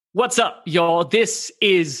What's up, y'all? This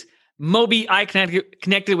is Moby. I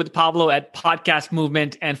connected with Pablo at Podcast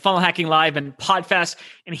Movement and Funnel Hacking Live and Podfest.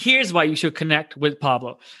 And here's why you should connect with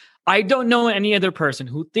Pablo. I don't know any other person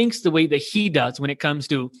who thinks the way that he does when it comes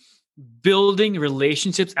to building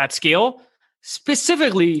relationships at scale,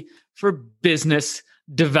 specifically for business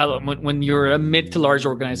development when you're a mid to large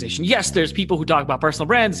organization. Yes, there's people who talk about personal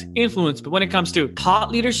brands, influence, but when it comes to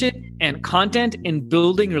thought leadership and content and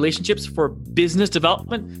building relationships for business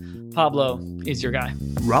development, Pablo is your guy.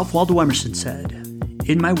 Ralph Waldo Emerson said,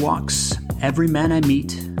 "In my walks, every man I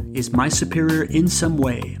meet is my superior in some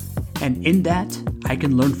way, and in that I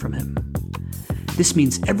can learn from him." This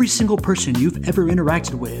means every single person you've ever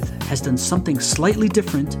interacted with has done something slightly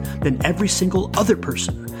different than every single other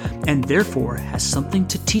person, and therefore has something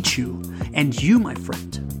to teach you, and you, my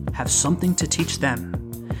friend, have something to teach them.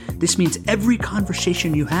 This means every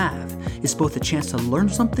conversation you have is both a chance to learn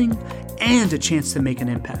something and a chance to make an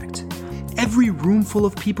impact. Every room full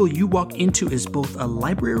of people you walk into is both a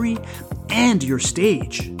library and your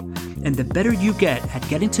stage. And the better you get at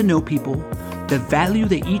getting to know people, the value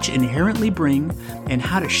they each inherently bring, and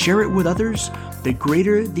how to share it with others, the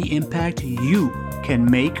greater the impact you can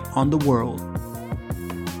make on the world.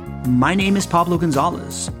 My name is Pablo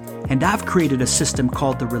Gonzalez, and I've created a system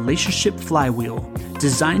called the Relationship Flywheel,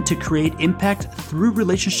 designed to create impact through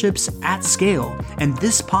relationships at scale. And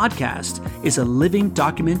this podcast is a living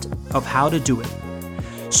document of how to do it.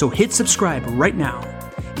 So hit subscribe right now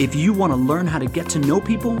if you want to learn how to get to know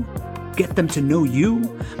people, get them to know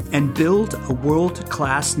you, and build a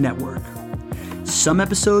world-class network. Some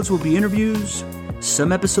episodes will be interviews,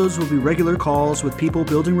 some episodes will be regular calls with people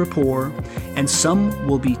building rapport, and some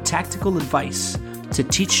will be tactical advice to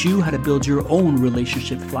teach you how to build your own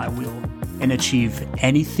relationship flywheel and achieve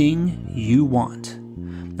anything you want.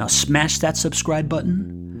 Now smash that subscribe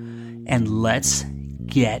button and let's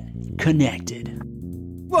get connected.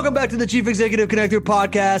 Welcome back to the Chief Executive Connector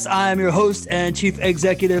Podcast. I am your host and Chief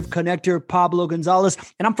Executive Connector, Pablo Gonzalez,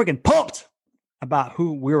 and I'm freaking pumped about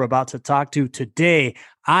who we're about to talk to today.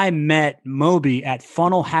 I met Moby at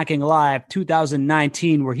Funnel Hacking Live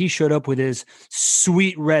 2019, where he showed up with his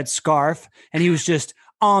sweet red scarf, and he was just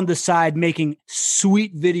on the side making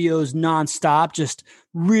sweet videos nonstop, just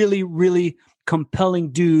really, really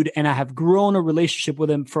compelling dude. And I have grown a relationship with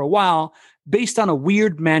him for a while based on a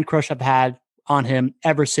weird man crush I've had on him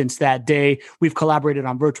ever since that day. We've collaborated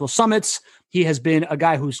on virtual summits. He has been a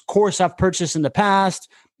guy whose course I've purchased in the past.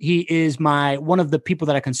 He is one of the people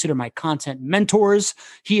that I consider my content mentors.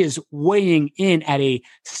 He is weighing in at a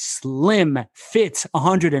slim fit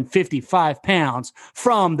 155 pounds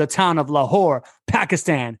from the town of Lahore,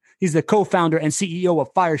 Pakistan. He's the co-founder and CEO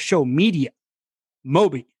of Fire Show Media.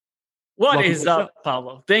 Moby. What is up,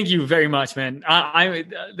 Pablo? Thank you very much, man.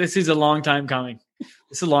 This is a long time coming.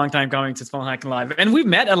 This is a long time coming since Funnel Hacking Live. And we've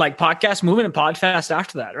met at like Podcast Movement and Podfest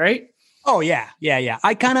after that, right? Oh, yeah.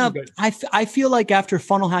 I feel like after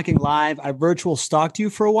Funnel Hacking Live, I virtual stalked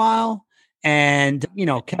you for a while and,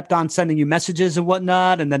 kept on sending you messages and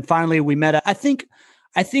whatnot. And then finally we met. I think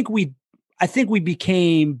we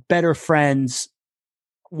became better friends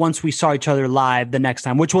once we saw each other live the next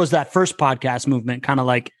time, which was that first Podcast Movement, kind of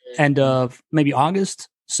like end of maybe August,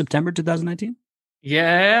 September 2019.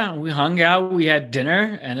 Yeah, we hung out, we had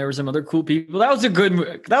dinner, and there were some other cool people. That was a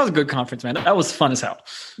good conference, man. That was fun as hell.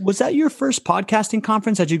 Was that your first podcasting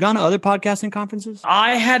conference? Had you gone to other podcasting conferences?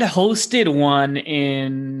 I had hosted one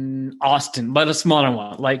in Austin, but a smaller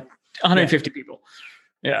one, like 150 people.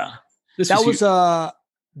 Yeah. That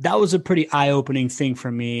was a pretty eye-opening thing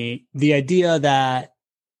for me. The idea that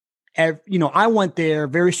I went there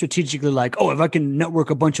very strategically, like, if I can network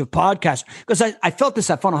a bunch of podcasts, because I felt this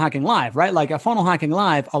at Funnel Hacking Live, right? Like at Funnel Hacking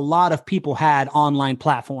Live, a lot of people had online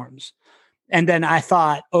platforms. And then I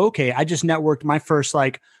thought, okay, I just networked my first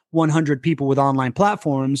 100 people with online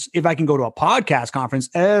platforms. If I can go to a podcast conference,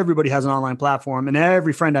 everybody has an online platform, and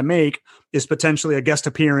every friend I make is potentially a guest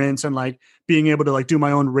appearance and being able to do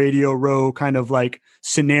my own Radio Row kind of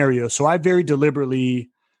scenario. So I very deliberately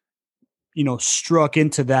struck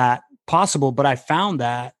into that possible, but I found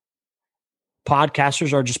that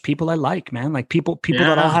podcasters are just people I like, man. People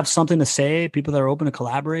that all have something to say, people that are open to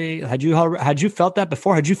collaborate. Had you felt that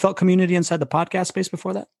before? Had you felt community inside the podcast space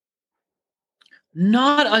before that?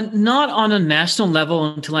 Not on a national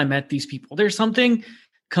level until I met these people. There's something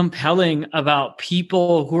compelling about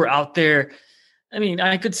people who are out there. I mean,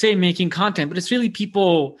 I could say making content, but it's really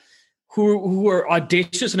people who are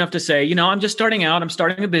audacious enough to say, I'm just starting out, I'm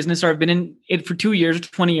starting a business, or I've been in it for 2 years or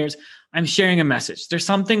 20 years. I'm sharing a message. There's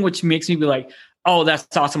something which makes me be like, oh,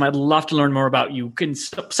 that's awesome. I'd love to learn more about you.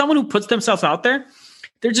 Someone who puts themselves out there,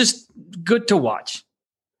 they're just good to watch.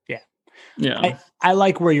 Yeah. I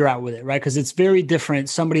like where you're at with it, right? Because it's very different.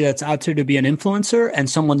 Somebody that's out there to be an influencer and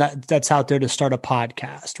someone that's out there to start a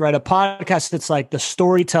podcast, right? A podcast, it's like the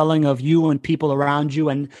storytelling of you and people around you,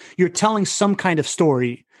 and you're telling some kind of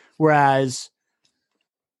story. Whereas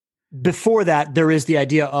before that, there is the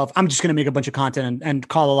idea of I'm just going to make a bunch of content and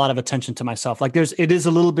call a lot of attention to myself. Like it is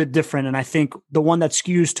a little bit different. And I think the one that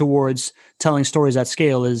skews towards telling stories at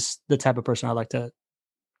scale is the type of person I like to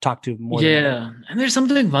talk to more. Yeah. And there's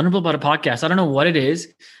something vulnerable about a podcast. I don't know what it is,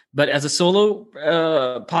 but as a solo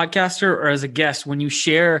podcaster or as a guest, when you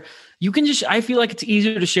share, you can just, I feel like it's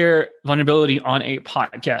easier to share vulnerability on a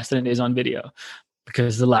podcast than it is on video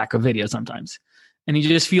because of the lack of video sometimes. And you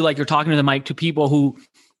just feel like you're talking to the mic to people who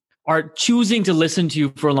are choosing to listen to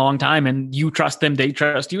you for a long time, and you trust them, they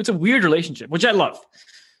trust you. It's a weird relationship, which I love.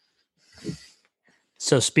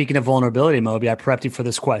 So speaking of vulnerability, Moby, I prepped you for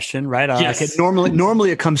this question, right? Yes.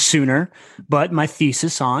 Normally it comes sooner, but my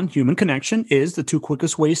thesis on human connection is the two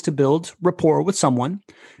quickest ways to build rapport with someone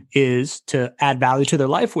is to add value to their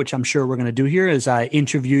life, which I'm sure we're going to do here as I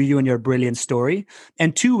interview you and your brilliant story.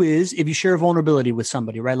 And two is if you share vulnerability with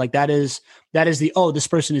somebody, right? Like that is the, oh, this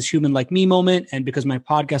person is human like me moment. And because my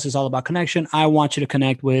podcast is all about connection, I want you to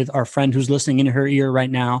connect with our friend who's listening in her ear right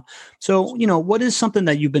now. So, what is something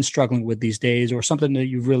that you've been struggling with these days or something that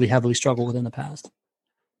you've really heavily struggled with in the past?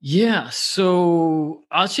 Yeah. So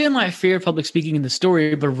I'll share my fear of public speaking in the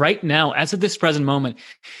story, but right now, as of this present moment,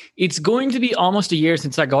 it's going to be almost a year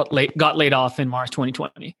since I got laid off in March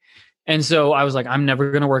 2020. And so I was like, I'm never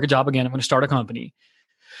going to work a job again. I'm going to start a company.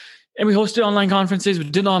 And we hosted online conferences, we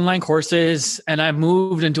did online courses, and I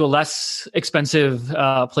moved into a less expensive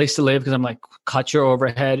place to live because I'm like, cut your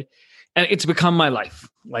overhead. And it's become my life.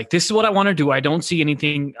 Like, this is what I want to do. I don't see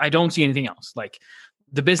anything else. Like,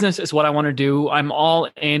 the business is what I want to do. I'm all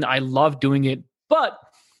in. I love doing it. But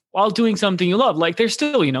while doing something you love, like there's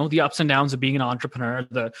still, the ups and downs of being an entrepreneur.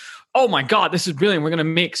 Oh my God, this is brilliant. We're going to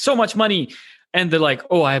make so much money. And they're like,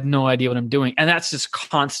 oh, I have no idea what I'm doing. And that's just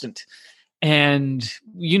constant. And,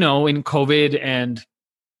 in COVID and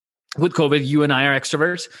with COVID, you and I are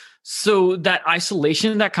extroverts. So that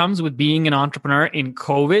isolation that comes with being an entrepreneur in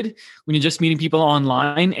COVID, when you're just meeting people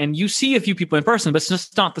online and you see a few people in person, but it's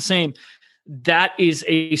just not the same. That is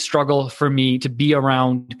a struggle for me to be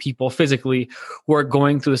around people physically who are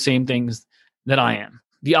going through the same things that I am.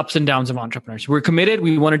 The ups and downs of entrepreneurs. We're committed.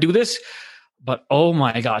 We want to do this, but oh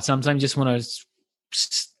my God, sometimes you just want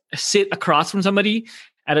to sit across from somebody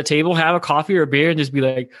at a table, have a coffee or a beer and just be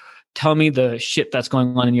like, tell me the shit that's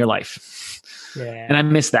going on in your life. Yeah. And I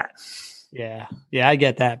miss that. Yeah. Yeah. I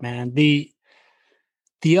get that, man. The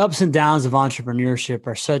ups and downs of entrepreneurship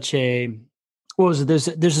are such a, what was it? There's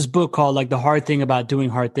this book called like The Hard Thing About Doing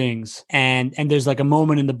Hard Things. And there's like a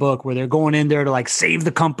moment in the book where they're going in there to like save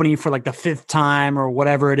the company for like the 5th time or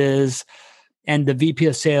whatever it is. And the VP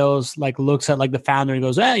of sales like looks at like the founder and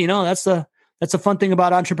goes, that's the fun thing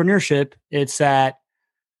about entrepreneurship. It's that,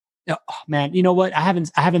 oh, man, you know what? I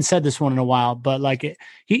haven't said this one in a while, but like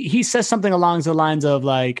he says something along the lines of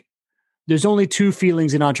like, there's only 2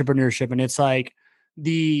 feelings in entrepreneurship. And it's like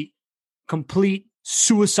the complete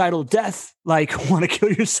suicidal death, like want to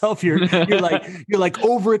kill yourself. You're like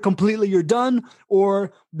over it completely. You're done.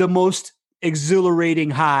 Or the most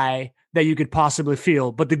exhilarating high that you could possibly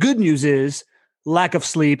feel. But the good news is lack of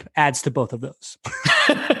sleep adds to both of those.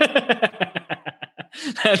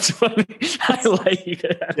 That's funny. I like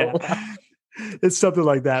that. Yeah. It's something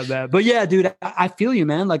like that, man. But yeah, dude, I feel you,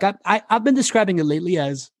 man. Like I've been describing it lately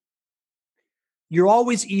as you're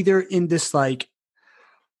always either in this like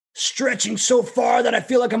stretching so far that I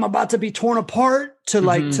feel like I'm about to be torn apart to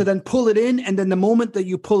like to then pull it in. And then the moment that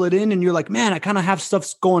you pull it in and you're like, man, I kind of have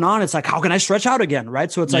stuff going on. It's like, how can I stretch out again?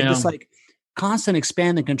 Right. So it's like this like constant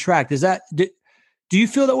expand and contract. Is that, do you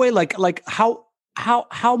feel that way? Like how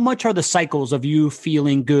much are the cycles of you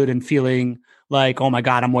feeling good and feeling like, oh my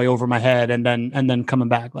God, I'm way over my head and then coming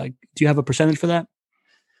back? Like, do you have a percentage for that?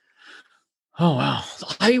 Oh, wow.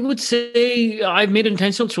 I would say I've made an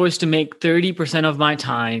intentional choice to make 30% of my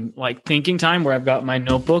time, like thinking time, where I've got my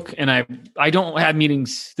notebook and I don't have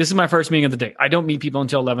meetings. This is my first meeting of the day. I don't meet people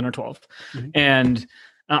until 11 or 12. And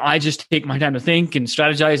I just take my time to think and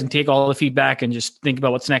strategize and take all the feedback and just think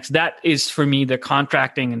about what's next. That is for me, the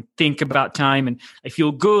contracting and think about time. And I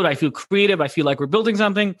feel good. I feel creative. I feel like we're building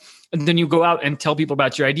something. And then you go out and tell people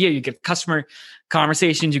about your idea. You get customer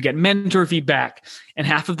conversations, you get mentor feedback. And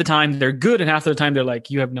half of the time they're good. And half of the time they're like,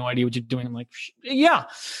 you have no idea what you're doing. I'm like, yeah.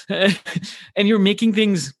 And you're making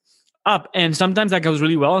things up. And sometimes that goes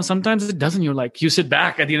really well. And sometimes it doesn't. You're like, you sit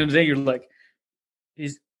back at the end of the day, you're like,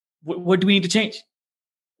 what do we need to change?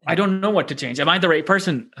 I don't know what to change. Am I the right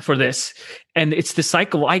person for this? And it's the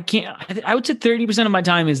cycle. I would say 30% of my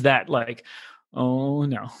time is that, like, oh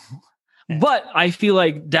no. Yeah. But I feel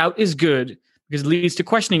like doubt is good because it leads to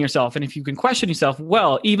questioning yourself. And if you can question yourself,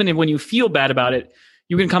 well, even when you feel bad about it,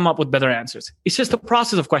 you can come up with better answers. It's just the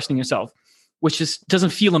process of questioning yourself, which just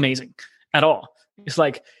doesn't feel amazing at all. It's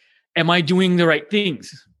like, am I doing the right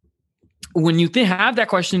things? When you have that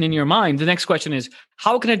question in your mind, the next question is,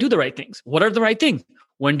 how can I do the right things? What are the right things?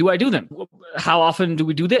 When do I do them? How often do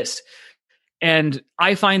we do this? And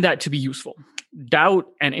I find that to be useful. Doubt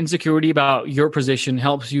and insecurity about your position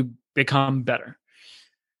helps you become better.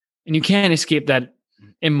 And you can't escape that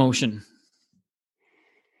emotion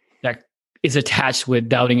that is attached with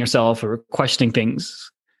doubting yourself or questioning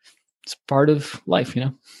things. It's part of life, you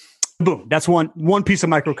know? Boom. That's one piece of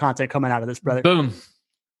micro content coming out of this, brother. Boom.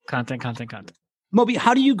 Content. Moby,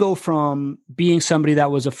 how do you go from being somebody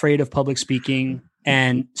that was afraid of public speaking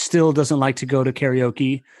and still doesn't like to go to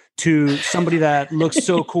karaoke to somebody that looks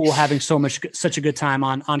so cool, having such a good time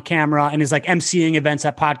on camera and is like emceeing events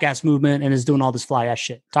at Podcast Movement and is doing all this fly ass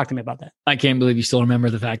shit? Talk to me about that. I can't believe you still remember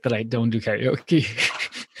the fact that I don't do karaoke.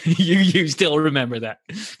 you still remember that,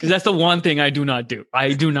 because that's the one thing I do not do.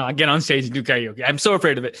 I do not get on stage and do karaoke. I'm so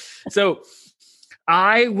afraid of it. So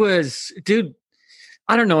I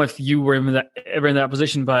don't know if you were ever in that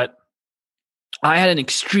position, but I had an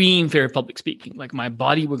extreme fear of public speaking. Like my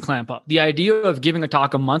body would clamp up. The idea of giving a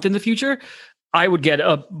talk a month in the future, I would get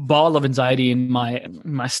a ball of anxiety in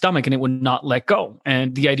my stomach and it would not let go.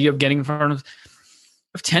 And the idea of getting in front of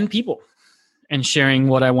 10 people and sharing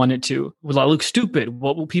what I wanted to. Will I look stupid?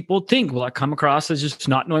 What will people think? Will I come across as just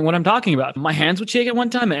not knowing what I'm talking about? My hands would shake at one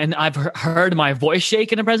time, and I've heard my voice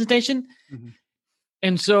shake in a presentation. Mm-hmm.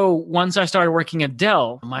 And so once I started working at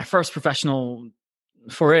Dell, my first professional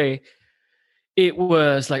foray, it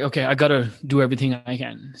was like, okay, I got to do everything I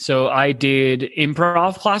can. So I did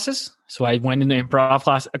improv classes. So I went into improv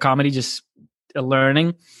class, a comedy, just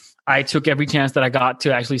learning. I took every chance that I got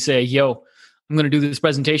to actually say, yo, I'm going to do this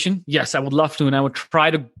presentation. Yes, I would love to. And I would try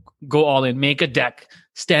to go all in, make a deck,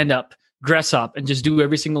 stand up, dress up, and just do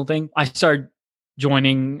every single thing. I started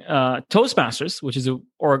joining Toastmasters, which is an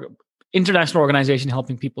international organization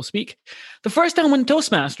helping people speak. The first time when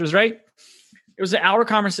Toastmasters, right? It was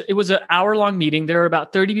an hour-long meeting. There were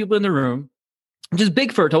about 30 people in the room, which is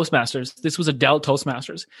big for Toastmasters. This was a Dell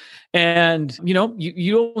Toastmasters. And, you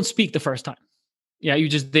don't speak the first time. Yeah, you're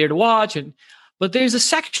just there to watch. But there's a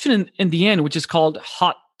section in the end, which is called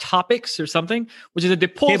Hot Topics or something, which is that they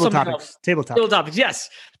pull Table Table topics. Yes.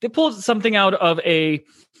 They pulled something out of a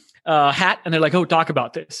hat and they're like, oh, talk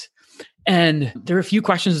about this. And there are a few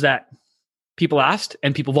questions that people asked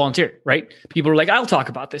and people volunteered, right? People were like, I'll talk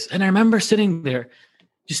about this. And I remember sitting there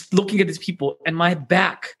just looking at these people and my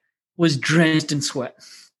back was drenched in sweat.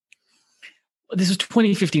 This was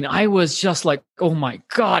 2015. I was just like, oh my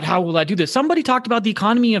God, how will I do this? Somebody talked about the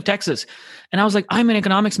economy of Texas. And I was like, I'm an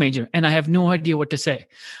economics major and I have no idea what to say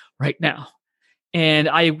right now. And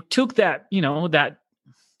I took that,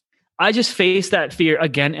 I just faced that fear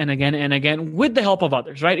again and again and again with the help of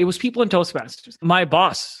others, right? It was people in Toastmasters. My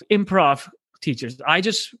boss, improv teachers, I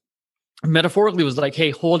just metaphorically was like,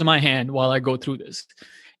 hey, hold my hand while I go through this.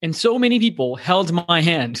 And so many people held my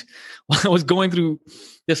hand while I was going through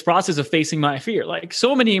this process of facing my fear. Like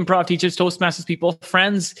so many improv teachers, Toastmasters people,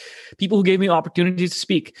 friends, people who gave me opportunities to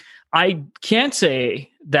speak. I can't say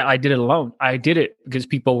that I did it alone. I did it because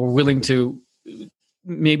people were willing to,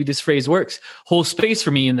 maybe this phrase works, hold space for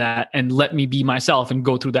me in that and let me be myself and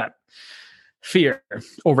go through that fear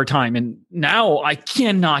over time. And now I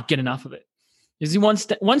cannot get enough of it.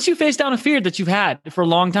 Once you face down a fear that you've had for a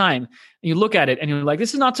long time and you look at it and you're like,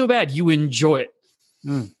 this is not so bad, you enjoy it.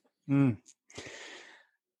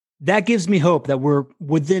 That gives me hope that we're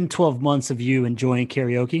within 12 months of you enjoying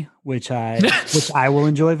karaoke, which I will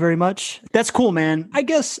enjoy very much. That's cool, man. I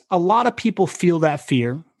guess a lot of people feel that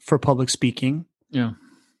fear for public speaking. Yeah.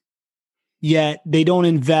 Yet they don't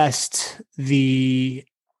invest the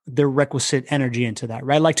requisite energy into that,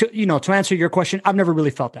 right? Like to answer your question, I've never really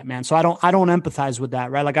felt that, man. So I don't empathize with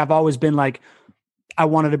that, right? Like I've always been like, I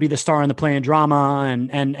wanted to be the star in the play and drama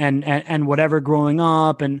and whatever growing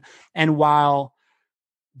up. And while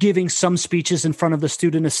giving some speeches in front of the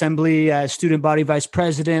student assembly as student body vice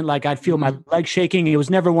president, like I'd feel my leg shaking. It was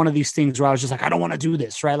never one of these things where I was just like, I don't want to do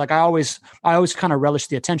this, right? Like I always kind of relish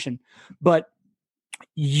the attention, but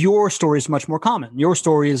your story is much more common. Your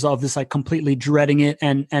story is of this like completely dreading it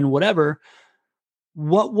and whatever.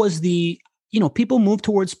 What was the, people move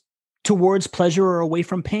towards pleasure or away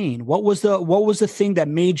from pain? What was the thing that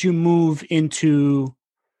made you move into,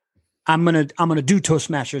 I'm gonna do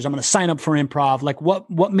Toastmasters. I'm gonna sign up for improv. Like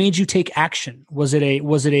what made you take action? Was it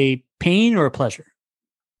a pain or a pleasure?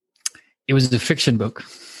 It was a fiction book.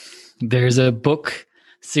 There's a book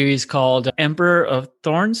series called Emperor of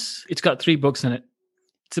Thorns. It's got 3 books in it.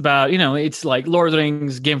 It's about, it's like Lord of the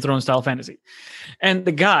Rings, Game of Thrones style fantasy. And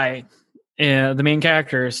the guy, the main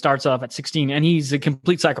character, starts off at 16 and he's a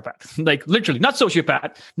complete psychopath. Like literally, not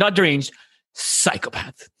sociopath, not deranged,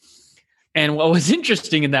 psychopath. And what was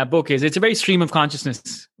interesting in that book is it's a very stream of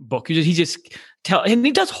consciousness book. He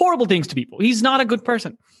does horrible things to people. He's not a good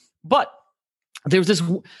person. But there was this,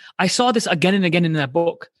 I saw this again and again in that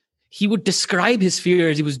book. He would describe his fear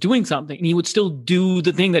as he was doing something and he would still do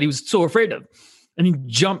the thing that he was so afraid of. And he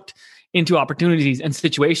jumped into opportunities and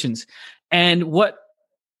situations. And what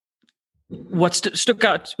stuck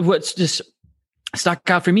out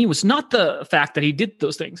for me was not the fact that he did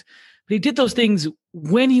those things, but he did those things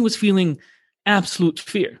when he was feeling absolute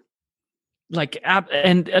fear.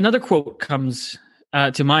 And another quote comes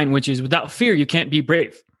to mind, which is, without fear, you can't be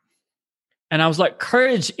brave. And I was like,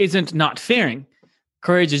 courage isn't not fearing.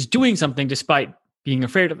 Courage is doing something despite being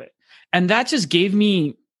afraid of it. And that just gave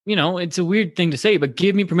me, it's a weird thing to say, but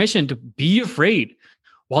gave me permission to be afraid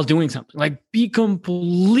while doing something. Like, be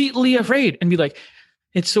completely afraid and be like,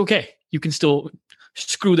 it's okay. You can still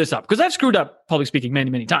screw this up. Because I've screwed up public speaking many,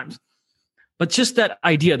 many times. But just that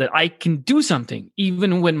idea that I can do something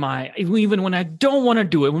even when I don't want to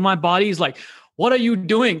do it, when my body is like, what are you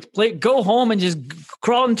doing? Go home and just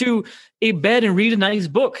crawl into a bed and read a nice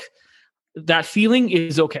book. That feeling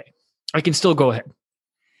is okay. I can still go ahead.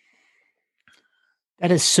 That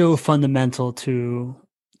is so fundamental to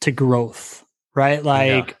growth, right?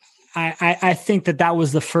 Like, yeah. I think that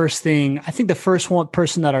was the first thing. I think the first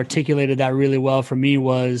person that articulated that really well for me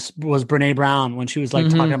was Brene Brown, when she was like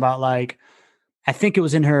talking about, like, I think it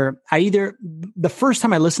was in her, the first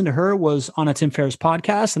time I listened to her was on a Tim Ferriss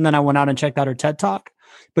podcast. And then I went out and checked out her TED Talk,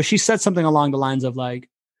 but she said something along the lines of, like,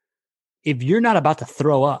 if you're not about to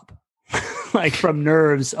throw up, like from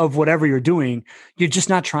nerves of whatever you're doing, you're just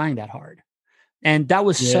not trying that hard. And that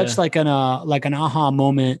was such like an aha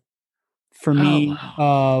moment for me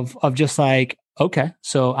of just like, okay,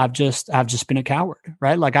 so I've just been a coward,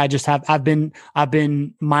 right? Like I've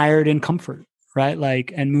been mired in comfort, right?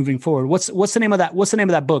 Like, and moving forward. What's the name of that? What's the name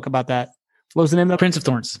of that book about that? What was the name of that? Prince of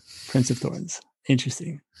Thorns. Prince of Thorns.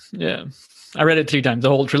 Interesting. Yeah. I read it 3 times, the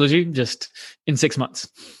whole trilogy, just in 6 months.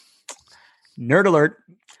 Nerd alert.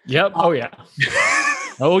 Yep. Oh yeah.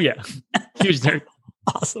 Oh yeah. Huge nerd.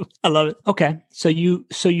 Awesome. I love it. Okay. So you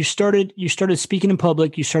started speaking in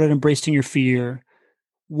public, you started embracing your fear.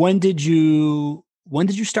 When did you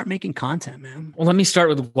start making content, man? Well, let me start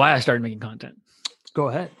with why I started making content. Go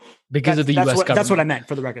ahead. Because of the US government. That's what I meant,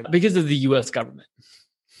 for the record. Because of the US government.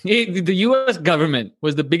 The US government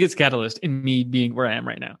was the biggest catalyst in me being where I am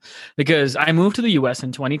right now. Because I moved to the US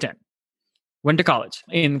in 2010. Went to college.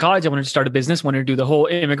 In college, I wanted to start a business, wanted to do the whole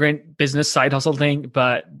immigrant business side hustle thing,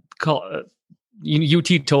 but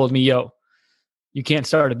UT told me, yo, you can't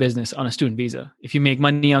start a business on a student visa. If you make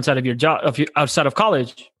money outside of your job, outside of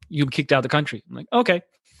college, you'll be kicked out of the country. I'm like, okay.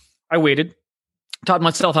 I waited, taught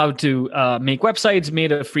myself how to make websites,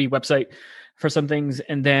 made a free website for some things.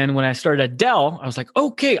 And then when I started at Dell, I was like,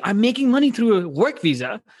 okay, I'm making money through a work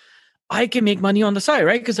visa. I can make money on the side,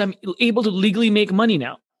 right? Because I'm able to legally make money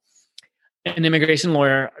now. An immigration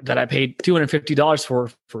lawyer that I paid $250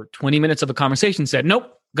 for 20 minutes of a conversation said,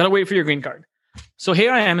 nope, gotta wait for your green card. So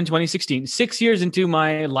here I am in 2016, 6 years into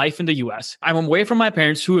my life in the US. I'm away from my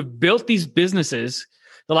parents who have built these businesses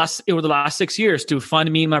over the last 6 years to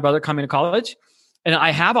fund me and my brother coming to college. And I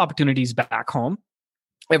have opportunities back home.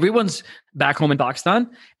 Everyone's back home in Pakistan.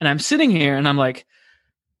 And I'm sitting here and I'm like,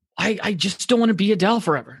 I just don't want to be a Dell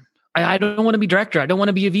forever. I don't want to be director. I don't want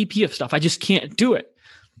to be a VP of stuff. I just can't do it.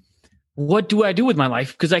 What do I do with my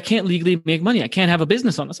life? Because I can't legally make money. I can't have a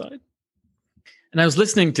business on the side. And I was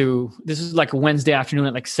listening to, this was like a Wednesday afternoon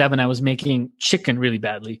at like 7, I was making chicken really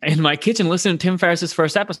badly in my kitchen, listening to Tim Ferriss's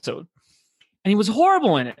first episode. And he was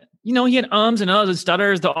horrible in it. He had ums and uhs and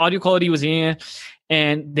stutters. The audio quality was in,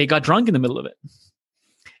 and they got drunk in the middle of it.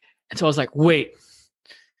 And so I was like, wait,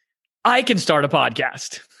 I can start a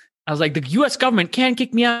podcast. I was like, the US government can't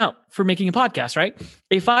kick me out for making a podcast, right?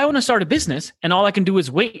 If I want to start a business and all I can do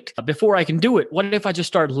is wait before I can do it, what if I just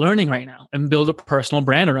start learning right now and build a personal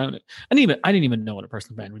brand around it? I didn't even know what a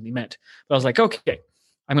personal brand really meant. But I was like, okay,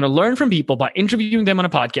 I'm going to learn from people by interviewing them on a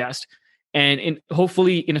podcast. And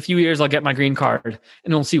hopefully in a few years, I'll get my green card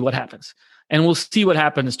and we'll see what happens. And we'll see what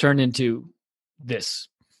happens turn into this.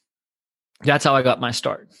 That's how I got my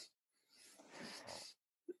start.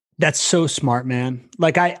 That's so smart, man.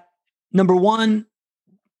 Like number one,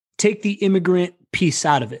 take the immigrant piece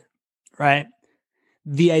out of it, right?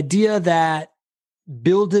 The idea that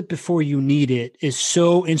build it before you need it is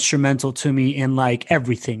so instrumental to me in like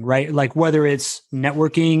everything, right? Like whether it's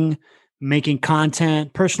networking, making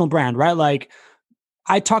content, personal brand, right? Like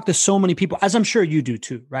I talk to so many people, as I'm sure you do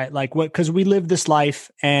too, right? Like what, because we live this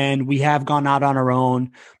life and we have gone out on our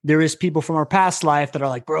own. There is people from our past life that are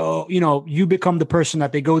like, bro, you know, you become the person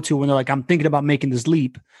that they go to when they're like, I'm thinking about making this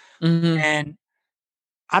leap. Mm-hmm. And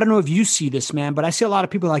I don't know if you see this, man, but I see a lot of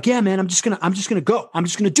people like, yeah, man, I'm just gonna go. I'm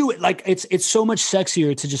just gonna do it. Like it's so much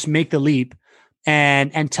sexier to just make the leap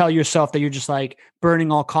and tell yourself that you're just like burning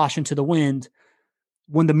all caution to the wind.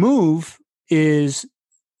 When the move is,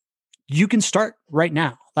 you can start right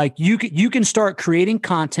now. Like you can start creating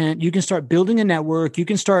content. You can start building a network. You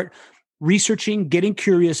can start researching, getting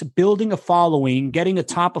curious, building a following, getting a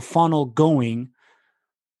top of funnel going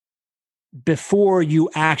before you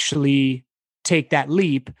actually take that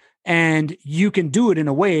leap. And you can do it in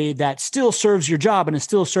a way that still serves your job and it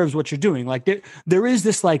still serves what you're doing. Like there is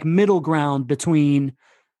this like middle ground between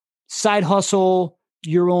side hustle,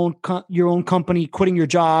 your own company, quitting your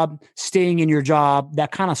job, staying in your job,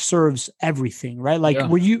 that kind of serves everything, right? Like,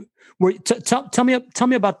 tell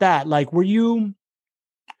me about that. Like, were you,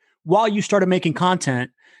 while you started making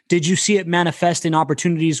content, did you see it manifest in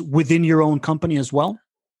opportunities within your own company as well?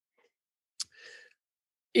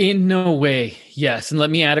 In no way. Yes. And let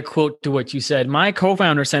me add a quote to what you said. My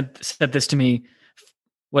co-founder said this to me,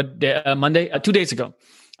 Monday, 2 days ago.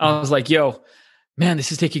 I was like, yo, man,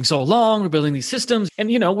 this is taking so long. We're building these systems and,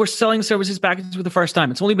 you know, we're selling services packages for the first time.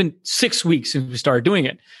 It's only been 6 weeks since we started doing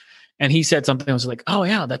it. And he said something. I was like, oh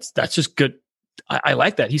yeah, that's just good. I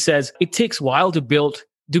like that. He says it takes a while to build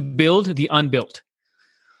the unbuilt.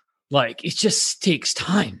 Like it just takes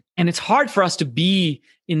time. And it's hard for us to be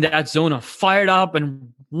in that zone of fired up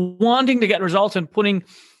and wanting to get results and putting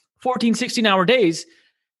 14, 16-hour days,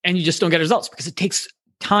 and you just don't get results because it takes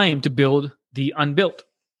time to build the unbuilt.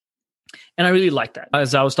 And I really like that.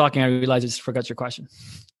 As I was talking, I realized I just forgot your question.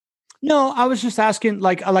 No, I was just asking,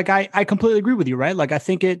 like I completely agree with you, right? Like I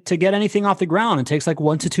think to get anything off the ground, it takes like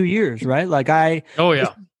 1 to 2 years, right? Like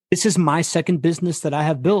this is my second business that I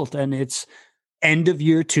have built, and it's end of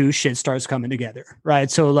year 2, shit starts coming together, right?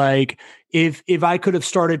 So like if I could have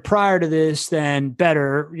started prior to this, then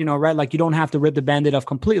better, you know, right? Like you don't have to rip the Band-Aid off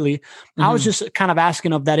completely. Mm-hmm. I was just kind of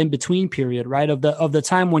asking of that in between period, right? Of the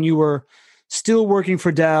time when you were still working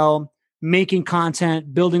for Dell, making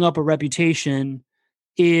content, building up a reputation,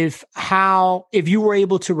 if you were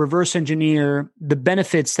able to reverse engineer the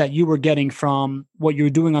benefits that you were getting from what you were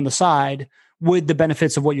doing on the side with the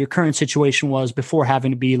benefits of what your current situation was before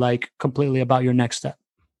having to be like completely about your next step.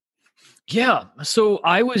 Yeah. So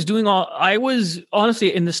I was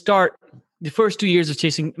honestly in the start, the first 2 years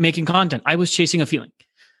of making content, I was chasing a feeling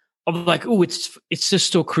of like, oh, it's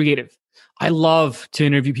just so creative. I love to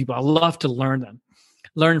interview people. I love to learn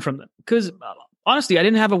from them. Because honestly, I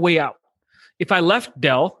didn't have a way out. If I left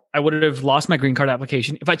Dell, I would have lost my green card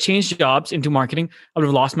application. If I changed jobs into marketing, I would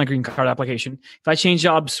have lost my green card application. If I changed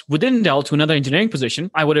jobs within Dell to another engineering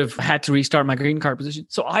position, I would have had to restart my green card position.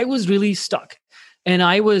 So I was really stuck. And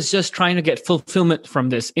I was just trying to get fulfillment from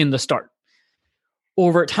this in the start.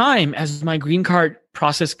 Over time, as my green card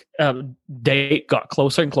process date got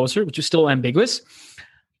closer and closer, which was still ambiguous,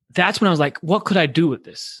 that's when I was like, what could I do with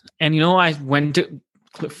this? And, you know, I went to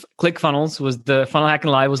ClickFunnels, was the Funnel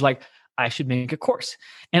Hacking Live, was like, I should make a course.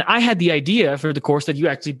 And I had the idea for the course that you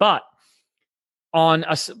actually bought on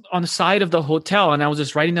the side of the hotel. And I was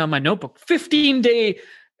just writing down my notebook, 15-day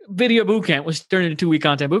video bootcamp, which turned into 2-week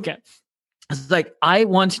content bootcamp. It's like, I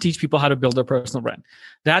want to teach people how to build their personal brand.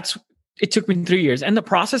 It took me 3 years. And the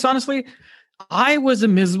process, honestly, I was a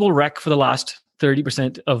miserable wreck for the last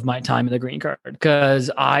 30% of my time in the green card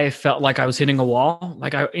because I felt like I was hitting a wall.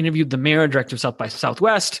 Like I interviewed the mayor, director of South by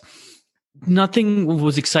Southwest. Nothing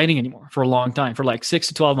was exciting anymore for a long time, for like 6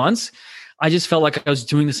 to 12 months. I just felt like I was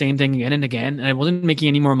doing the same thing again and again, and I wasn't making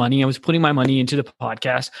any more money. I was putting my money into the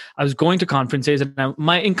podcast. I was going to conferences, and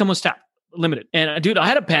my income was limited. And dude, I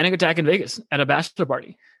had a panic attack in Vegas at a bachelor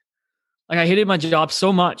party. Like I hated my job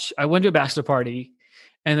so much. I went to a bachelor party,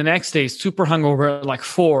 and the next day, super hungover at like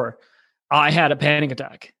 4, I had a panic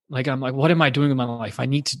attack. Like I'm like, what am I doing with my life? I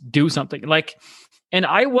need to do something. And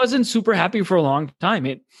I wasn't super happy for a long time.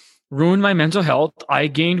 It ruined my mental health. I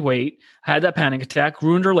gained weight, had that panic attack,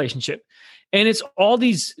 ruined a relationship. And it's all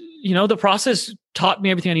these, you know, the process taught me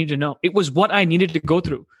everything I needed to know. It was what I needed to go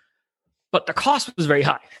through. But the cost was very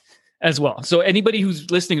high as well. So anybody who's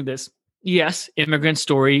listening to this, yes, immigrant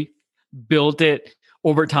story, built it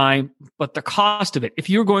over time, but the cost of it, if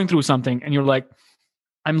you're going through something and you're like,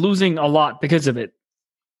 I'm losing a lot because of it,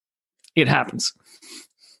 it happens.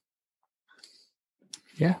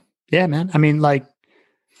 Yeah. Yeah, man. I mean, like,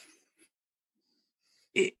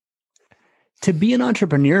 to be an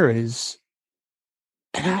entrepreneur is,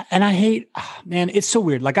 and I hate, man, it's so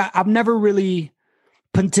weird. Like, I've never really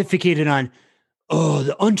pontificated on,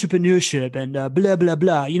 the entrepreneurship and blah, blah,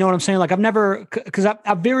 blah. You know what I'm saying? Like, I've never, because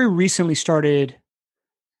I've very recently started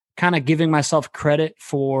kind of giving myself credit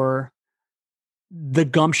for the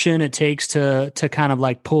gumption it takes to kind of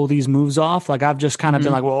like pull these moves off. Like, I've just kind of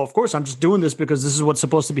been like, well, of course I'm just doing this because this is what's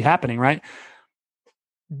supposed to be happening. Right.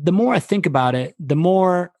 The more I think about it, the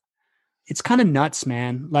more it's kind of nuts,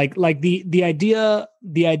 man. Like the idea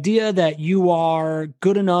that you are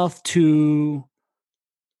good enough to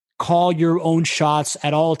call your own shots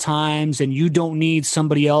at all times and you don't need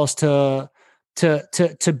somebody else to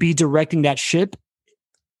be directing that ship.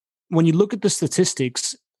 When you look at the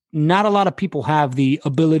statistics, not a lot of people have the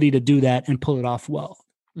ability to do that and pull it off well.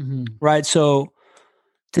 Right? So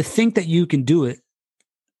to think that you can do it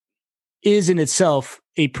is in itself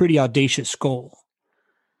a pretty audacious goal.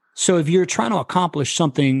 So if you're trying to accomplish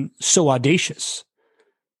something so audacious,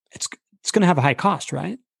 it's going to have a high cost,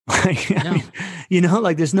 right? I mean, you know,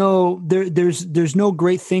 like there's no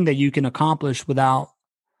great thing that you can accomplish without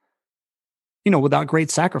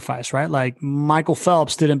great sacrifice, right? Like Michael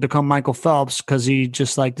Phelps didn't become Michael Phelps because he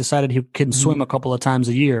just like decided he can swim a couple of times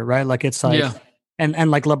a year, right? Like it's like,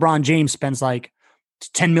 and like LeBron James spends like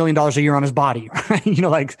 $10 million a year on his body, right? You know,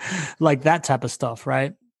 like that type of stuff,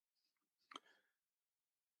 right?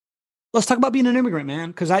 Let's talk about being an immigrant, man.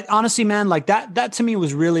 Because I honestly, man, like that to me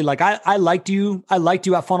was really like, I liked you. I liked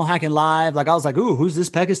you at Funnel Hacking Live. Like I was like, ooh, who's this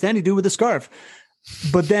Pakistani dude with a scarf?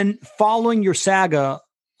 But then following your saga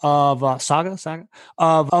of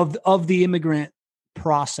the immigrant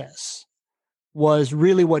process was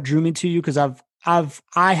really what drew me to you. Because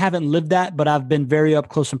I haven't lived that, but I've been very up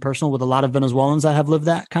close and personal with a lot of Venezuelans that have lived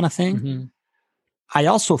that kind of thing. I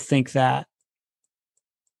also think that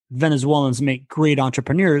Venezuelans make great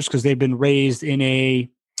entrepreneurs because they've been raised in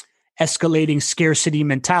a escalating scarcity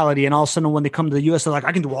mentality. And all of a sudden when they come to the US, they're like,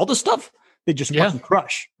 I can do all this stuff. They just fucking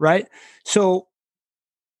crush. Right. So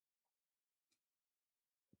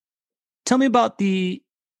tell me about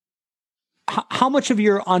how much of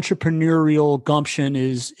your entrepreneurial gumption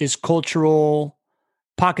is cultural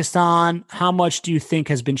Pakistan? How much do you think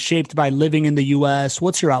has been shaped by living in the US?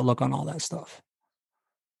 What's your outlook on all that stuff?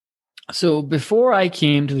 So before I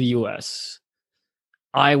came to the US,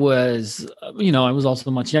 I was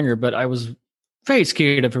also much younger, but I was very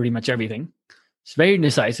scared of pretty much everything. It's very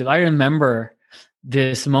indecisive. I remember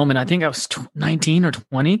this moment. I think I was 19 or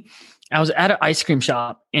 20. I was at an ice cream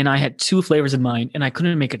shop and I had two flavors in mind and I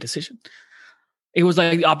couldn't make a decision. It was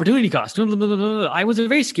like the opportunity cost. I was a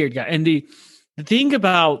very scared guy. And the thing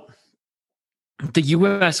about the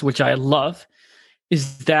US, which I love,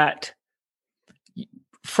 is that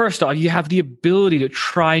first off, you have the ability to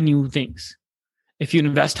try new things if you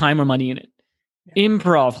invest time or money in it.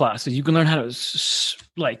 Improv classes, you can learn how to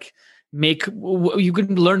you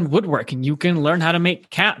can learn woodworking, you can learn how to make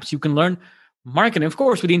caps, you can learn marketing. Of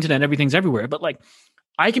course, with the internet, everything's everywhere. But like,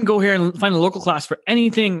 I can go here and find a local class for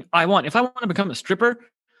anything I want. If I want to become a stripper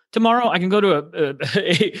tomorrow, I can go to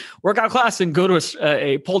a workout class and go to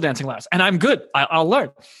a pole dancing class, and I'm good. I'll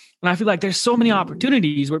learn. And I feel like there's so many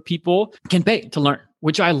opportunities where people can pay to learn,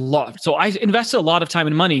 which I love. So I invested a lot of time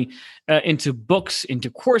and money into books,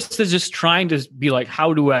 into courses, just trying to be like,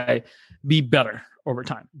 how do I be better over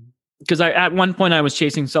time? Because at one point I was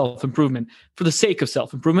chasing self-improvement for the sake of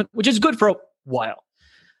self-improvement, which is good for a while.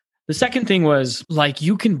 The second thing was like,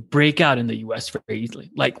 you can break out in the US very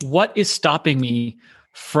easily. Like, what is stopping me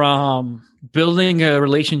from building a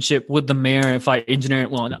relationship with the mayor if I engineer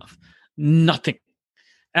it well enough? Nothing.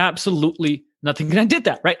 Absolutely nothing. And I did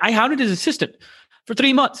that, right? I hounded his assistant for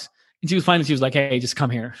 3 months. And she was like, hey, just come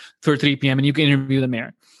here for 3 p.m. and you can interview the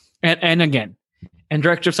mayor. And again, and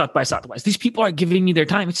director of South by Southwest. These people are giving me their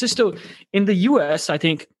time. It's just so in the US, I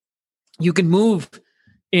think you can move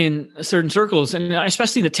in certain circles, and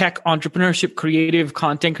especially the tech, entrepreneurship, creative,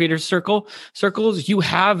 content creator circles, you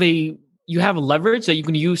have a leverage that you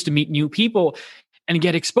can use to meet new people and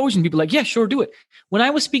get exposure. And people are like, yeah, sure, do it. When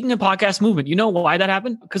I was speaking at Podcast Movement, you know why that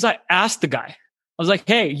happened? Because I asked the guy. I was like,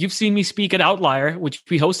 hey, you've seen me speak at Outlier, which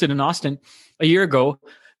we hosted in Austin a year ago.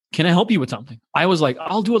 Can I help you with something? I was like,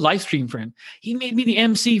 I'll do a live stream for him. He made me the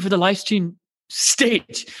MC for the live stream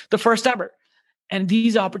stage, the first ever. And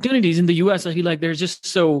these opportunities in the US, I feel like they're just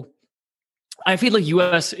so, I feel like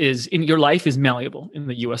US is, in your life is malleable in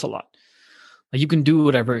the US a lot. Like you can do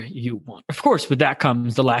whatever you want. Of course, with that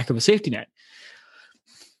comes the lack of a safety net.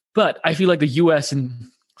 But I feel like the US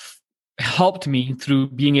helped me through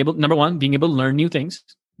being able, number one, being able to learn new things.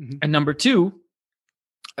 Mhm. And number two,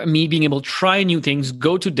 me being able to try new things,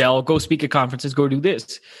 go to Dell, go speak at conferences, go do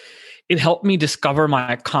this. It helped me discover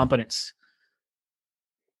my competence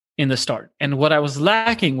in the start. And what I was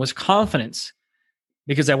lacking was confidence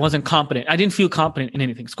because I wasn't competent. I didn't feel competent in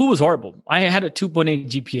anything. School was horrible. I had a 2.8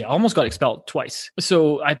 GPA. I almost got expelled twice.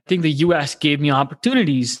 So I think the US gave me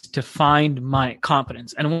opportunities to find my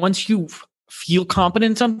competence. And once you feel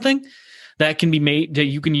competent in something that can be made, that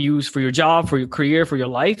you can use for your job, for your career, for your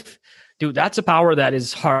life, dude, that's a power that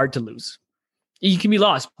is hard to lose. You can be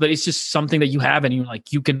lost, but it's just something that you have and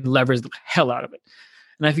you can leverage the hell out of it.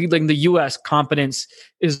 And I think like in the US, competence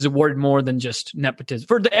is a word more than just nepotism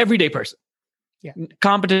for the everyday person. Yeah.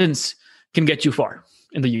 Competence can get you far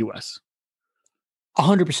in the US.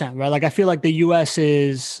 100%, right? Like I feel like the US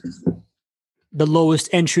is the lowest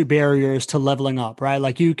entry barriers to leveling up, right?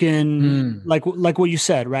 Like you can, like what you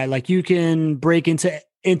said, right? Like you can break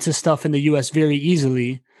into stuff in the US very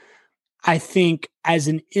easily. I think as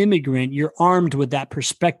an immigrant, you're armed with that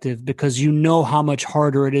perspective because you know how much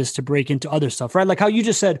harder it is to break into other stuff, right? Like how you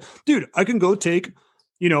just said, dude, I can go take,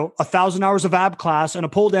 1,000 hours of ab class and a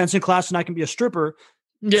pole dancing class and I can be a stripper.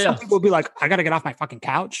 Yeah. Some people will be like, I got to get off my fucking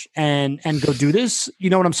couch and go do this.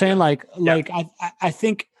 You know what I'm saying? I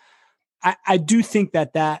think, I do think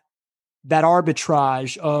that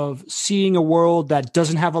arbitrage of seeing a world that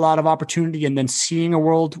doesn't have a lot of opportunity and then seeing a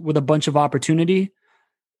world with a bunch of opportunity,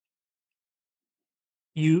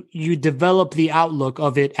 you develop the outlook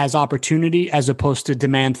of it as opportunity as opposed to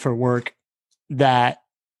demand for work that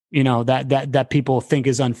that people think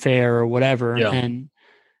is unfair or whatever. Yeah.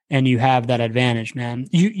 And you have that advantage, man.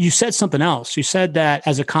 You said something else. You said that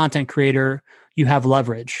as a content creator, you have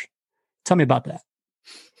leverage. Tell me about that.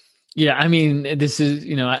 Yeah, I mean, this is,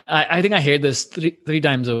 I think I hear this three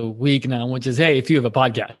times a week now, which is, hey, if you have a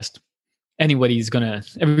podcast, everybody's gonna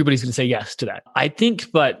say yes to that. I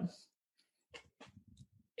think, but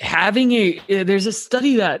there's a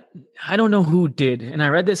study that I don't know who did, and I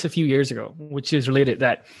read this a few years ago, which is related,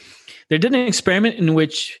 that they did an experiment in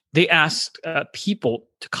which they asked people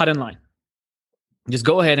to cut in line. Just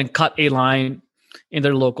go ahead and cut a line in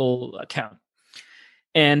their local town.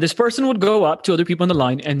 And this person would go up to other people in the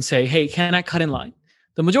line and say, hey, can I cut in line?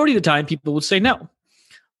 The majority of the time, people would say no.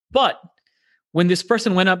 But when this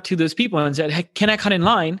person went up to those people and said, hey, can I cut in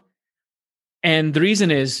line? And the reason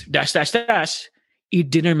is ... it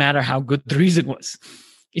didn't matter how good the reason was.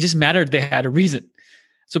 It just mattered they had a reason.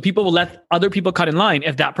 So people will let other people cut in line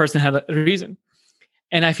if that person had a reason.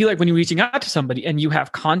 And I feel like when you're reaching out to somebody and you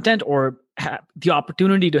have content or have the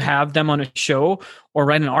opportunity to have them on a show or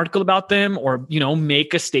write an article about them or,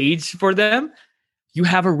 make a stage for them, you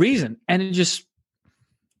have a reason. And it just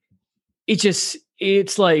takes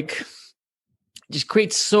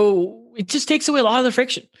away a lot of the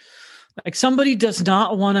friction. Like somebody does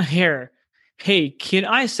not want to hear, hey, can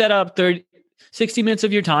I set up 60 minutes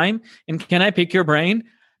of your time and can I pick your brain?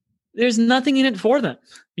 There's nothing in it for them,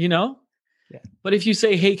 Yeah. But if you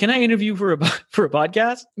say, hey, can I interview for a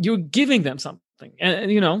podcast? You're giving them something.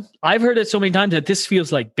 And, I've heard it so many times that this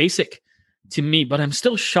feels like basic to me, but I'm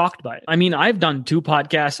still shocked by it. I mean, I've done 2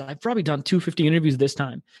 podcasts. I've probably done 250 interviews this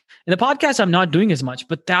time. And the podcast, I'm not doing as much,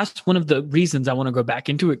 but that's one of the reasons I want to go back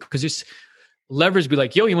into it because just leverage, be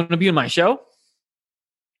like, yo, you want to be on my show?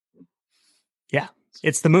 Yeah,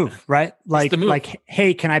 it's the move, right? Like,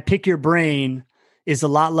 hey, can I pick your brain is a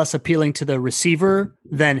lot less appealing to the receiver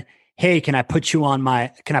than, hey, can I put you on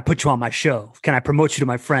my show? Can I promote you to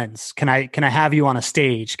my friends? Can I have you on a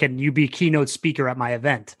stage? Can you be a keynote speaker at my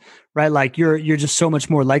event? Right? Like you're just so much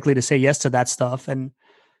more likely to say yes to that stuff. And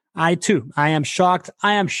I am shocked.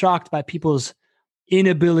 I am shocked by people's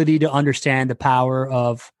inability to understand the power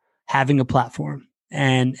of having a platform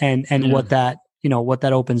and what that, what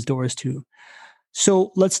that opens doors to.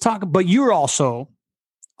 So let's talk, but you're also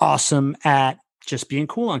awesome at just being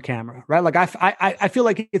cool on camera, right? Like I feel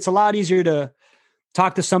like it's a lot easier to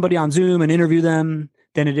talk to somebody on Zoom and interview them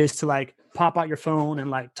than it is to like pop out your phone and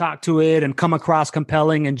like talk to it and come across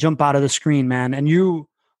compelling and jump out of the screen, man. And you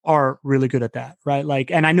are really good at that, right? Like,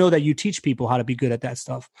 and I know that you teach people how to be good at that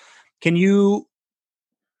stuff. Can you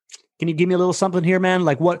give me a little something here, man?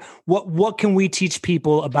 Like what can we teach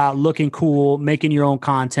people about looking cool, making your own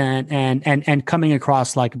content and coming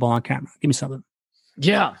across likable on camera? Give me something.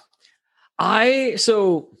 Yeah. I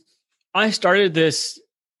started this.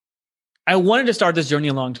 I wanted to start this journey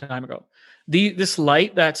a long time ago. This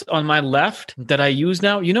light that's on my left that I use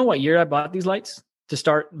now. You know what year I bought these lights to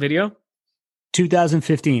start video?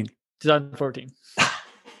 2015. 2014.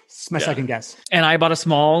 It's my second guess. And I bought a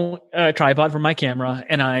small tripod for my camera,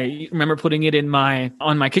 and I remember putting it on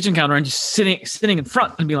my kitchen counter and just sitting in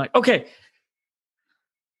front and being like, okay,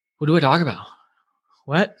 what do I talk about?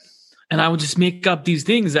 What? And I would just make up these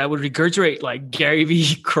things that would regurgitate like Gary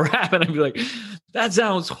Vee crap, and I'd be like, that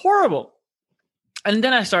sounds horrible. And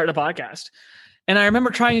then I started a podcast, and I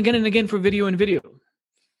remember trying again and again for video.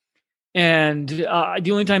 And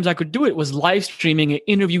the only times I could do it was live streaming an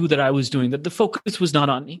interview that I was doing, that the focus was not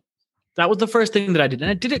on me. That was the first thing that I did.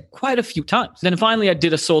 And I did it quite a few times. Then finally I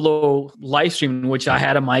did a solo live stream in which I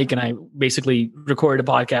had a mic and I basically recorded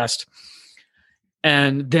a podcast.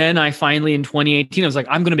 And then I finally, in 2018, I was like,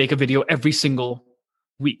 I'm going to make a video every single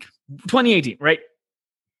week. 2018, right?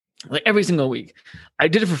 Like every single week. I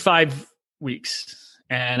did it for 5 weeks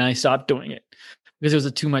and I stopped doing it. Because it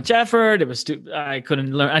was too much effort. I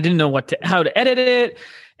couldn't learn. I didn't know how to edit it,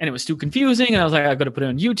 and it was too confusing. And I was like, I got to put it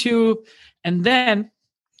on YouTube. And then,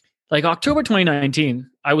 like October 2019,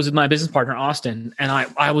 I was with my business partner Austin, and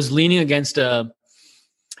I was leaning against a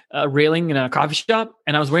railing in a coffee shop,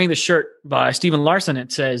 and I was wearing the shirt by Stephen Larson.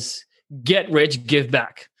 It says, "Get rich, give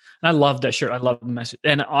back." And I love that shirt. I love the message.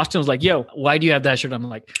 And Austin was like, "Yo, why do you have that shirt?" I'm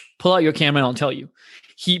like, "Pull out your camera, and I'll tell you."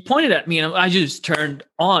 He pointed at me, and I just turned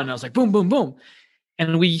on. I was like, "Boom, boom, boom."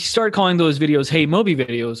 And we started calling those videos Hey Moby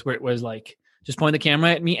videos, where it was like, just point the camera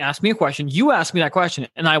at me, ask me a question, you ask me that question,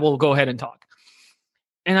 and I will go ahead and talk.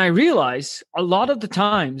 And I realized a lot of the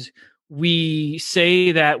times we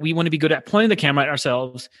say that we want to be good at pointing the camera at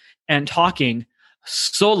ourselves and talking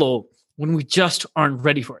solo when we just aren't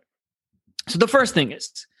ready for it. So the first thing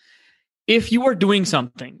is, if you are doing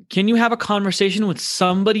something, can you have a conversation with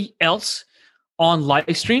somebody else on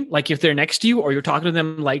live stream? Like if they're next to you or you're talking to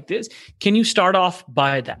them like this, can you start off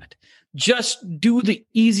by that? Just do the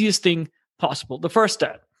easiest thing possible. The first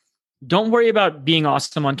step. Don't worry about being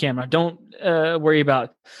awesome on camera. Don't worry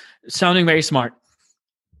about sounding very smart.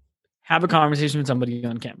 Have a conversation with somebody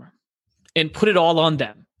on camera and put it all on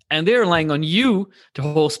them. And they're relying on you to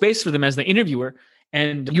hold space for them as the interviewer.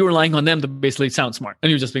 And you're relying on them to basically sound smart. And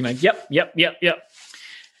you're just being like, yep.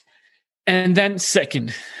 And then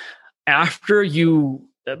second, after you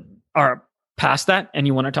are past that and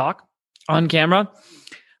you want to talk on camera,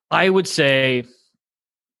 I would say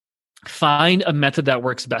find a method that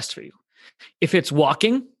works best for you. If it's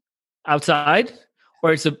walking outside,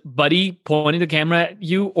 or it's a buddy pointing the camera at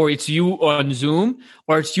you, or it's you on Zoom,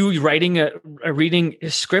 or it's you writing reading a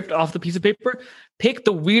script off the piece of paper, pick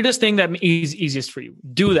the weirdest thing that is easiest for you.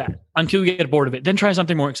 Do that until you get bored of it. Then try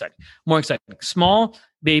something more exciting. Small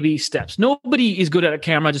baby steps. Nobody is good at a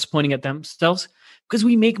camera just pointing at themselves because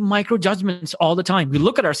we make micro judgments all the time. We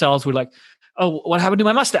look at ourselves. We're like, oh, what happened to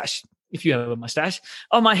my mustache? If you have a mustache.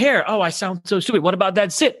 Oh, my hair. Oh, I sound so stupid. What about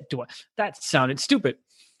that sit? That sounded stupid.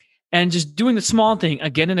 And just doing the small thing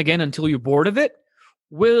again and again until you're bored of it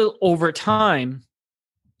will, over time,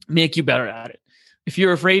 make you better at it. If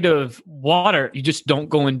you're afraid of water, you just don't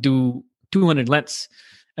go and do 200 lengths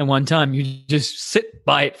at one time. You just sit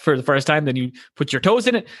by it for the first time. Then you put your toes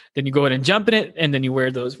in it. Then you go ahead and jump in it. And then you wear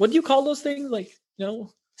those. What do you call those things? Like,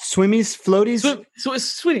 swimmies, floaties?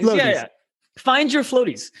 Floaties. Yeah. Find your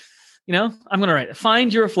floaties. I'm going to write it.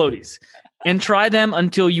 Find your floaties and try them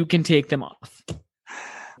until you can take them off.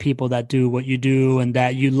 People that do what you do and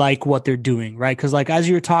that you like what they're doing, right? Because like as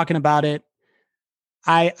you're talking about it,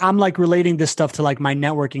 I'm like relating this stuff to like my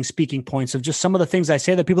networking speaking points of just some of the things I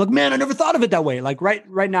say that people are like, man, I never thought of it that way. Like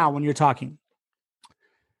right now when you're talking.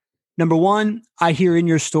 Number one, I hear in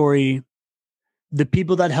your story the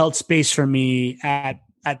people that held space for me at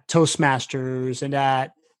Toastmasters and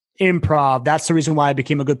at improv. That's the reason why I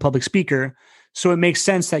became a good public speaker. So it makes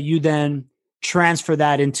sense that you then transfer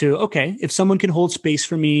that into, okay, if someone can hold space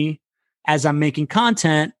for me as I'm making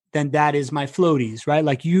content, then that is my floaties, right?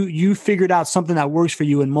 Like you figured out something that works for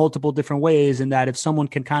you in multiple different ways. And that if someone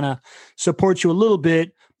can kind of support you a little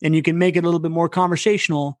bit and you can make it a little bit more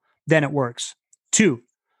conversational, then it works. 2,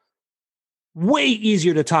 way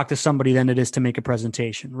easier to talk to somebody than it is to make a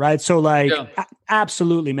presentation, right? So like,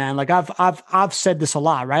 absolutely, man. Like I've said this a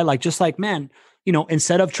lot, right? Like, just like, man,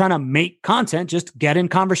 instead of trying to make content, just get in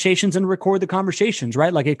conversations and record the conversations,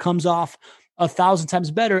 right? Like it comes off 1,000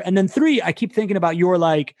 times better. And then 3, I keep thinking about your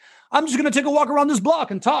like, I'm just going to take a walk around this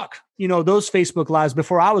block and talk, those Facebook Lives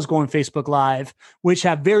before I was going Facebook Live, which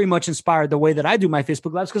have very much inspired the way that I do my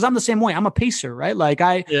Facebook Lives. Cause I'm the same way. I'm a pacer, right? Like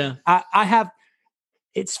I have,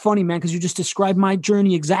 it's funny, man, because you just described my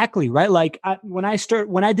journey exactly, right? Like when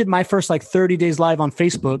I did my first like 30 days live on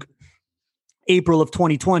Facebook, April of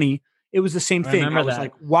 2020, it was the same thing. I was that.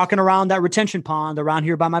 like walking around that retention pond around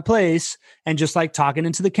here by my place and just like talking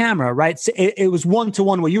into the camera, right? So it was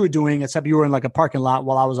 1-to-1 what you were doing, except you were in like a parking lot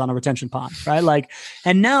while I was on a retention pond, right? Like,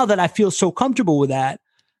 and now that I feel so comfortable with that,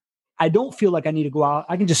 I don't feel like I need to go out.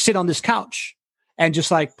 I can just sit on this couch and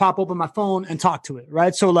just like pop open my phone and talk to it,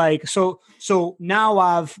 right? So like, so now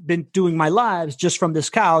I've been doing my lives just from this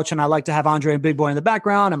couch, and I like to have Andre and Big Boy in the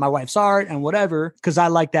background and my wife's art and whatever, because I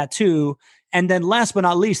like that too. And then last but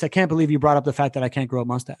not least, I can't believe you brought up the fact that I can't grow a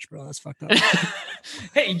mustache, bro. That's fucked up.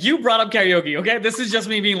 Hey, you brought up karaoke, okay? This is just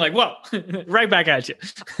me being like, whoa, right back at you.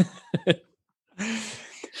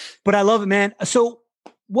 But I love it, man. So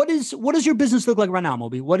what does your business look like right now,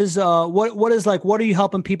 Moby? What are you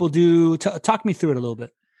helping people do? Talk me through it a little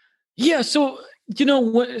bit. Yeah. So,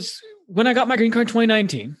 when I got my green card in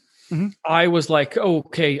 2019, I was like,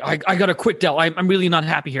 okay, I got to quit Dell. I'm really not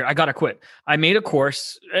happy here. I got to quit. I made a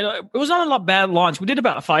course. It was not a bad launch. We did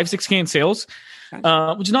about 5-6K in sales,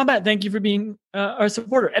 which is not bad. Thank you for being our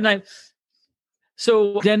supporter.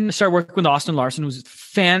 So then I started working with Austin Larson, who's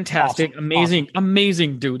fantastic,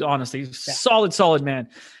 amazing dude, honestly. Yeah. Solid man.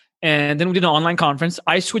 And then we did an online conference.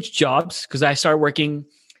 I switched jobs because I started working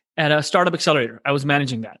at a startup accelerator. I was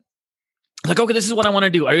managing that. Like, okay, this is what I want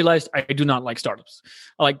to do. I realized I do not like startups.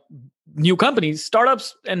 I like new companies.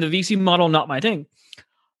 Startups and the VC model, not my thing.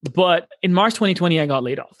 But in March 2020, I got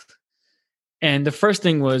laid off. And the first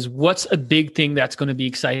thing was, what's a big thing that's going to be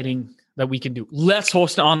exciting that we can do? Let's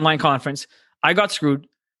host an online conference. I got screwed.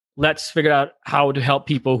 Let's figure out how to help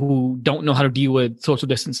people who don't know how to deal with social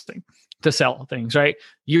distancing to sell things, right?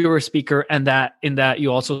 You were a speaker, and in that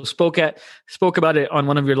you also spoke about it on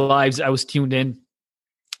one of your lives. I was tuned in,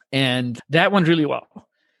 and that went really well.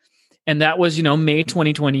 And that was, May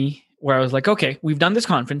 2020, where I was like, okay, we've done this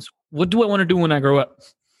conference. What do I want to do when I grow up?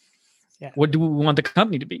 Yeah. What do we want the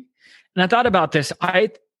company to be? And I thought about this.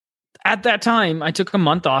 At that time, I took a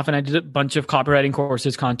month off and I did a bunch of copywriting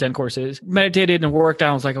courses, content courses, meditated and worked out.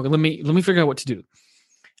 I was like, okay, let me figure out what to do.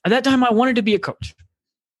 At that time, I wanted to be a coach.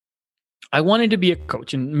 I wanted to be a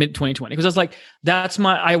coach in mid 2020 because I was like,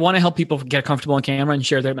 I want to help people get comfortable on camera and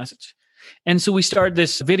share their message. And so we started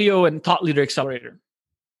this video and thought leader accelerator.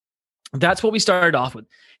 That's what we started off with,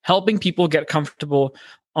 helping people get comfortable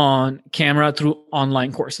on camera through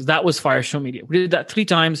online courses. That was Fire Show Media. We did that 3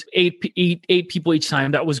 times, eight people each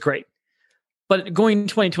time. That was great. But going in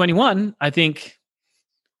 2021, I think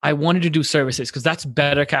I wanted to do services because that's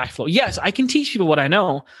better cash flow. Yes, I can teach people what I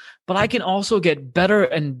know, but I can also get better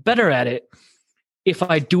and better at it if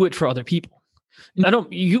I do it for other people.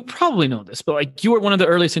 You probably know this, but like you were one of the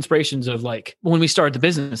earliest inspirations of like when we started the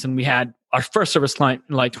business and we had our first service client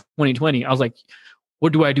in like 2020. I was like,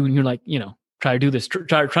 what do I do? And you're like, try to do this,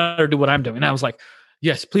 try to do what I'm doing. And I was like,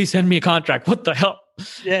 yes, please send me a contract. What the hell?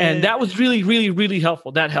 That was really, really, really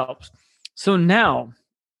helpful. That helps. So now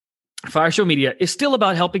Fire Show Media is still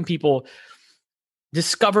about helping people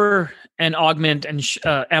discover and augment and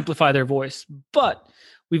amplify their voice. But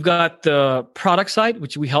we've got the product side,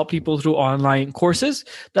 which we help people through online courses.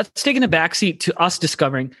 That's taken a backseat to us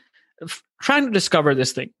trying to discover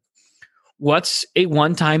this thing. What's a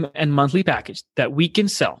one-time and monthly package that we can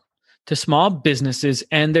sell to small businesses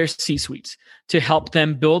and their C-suites to help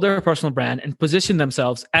them build their personal brand and position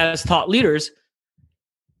themselves as thought leaders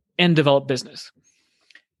and develop business?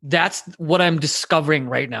 That's what I'm discovering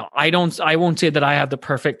right now. I won't say that I have the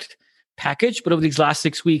perfect package, but over these last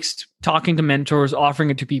 6 weeks, talking to mentors, offering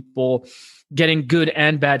it to people, getting good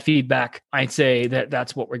and bad feedback, I'd say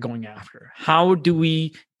that's what we're going after. How do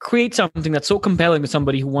we create something that's so compelling to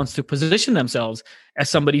somebody who wants to position themselves as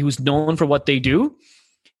somebody who's known for what they do,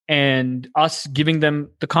 and us giving them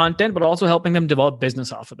the content, but also helping them develop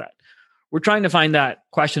business off of that? We're trying to find that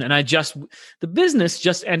question. And the business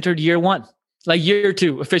just entered year 1, like year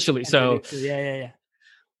 2 officially. So yeah.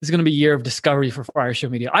 It's going to be a year of discovery for Fire Show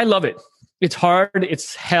Media. I love it. It's hard.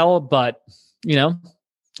 It's hell, but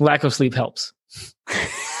lack of sleep helps.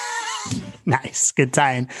 Nice. Good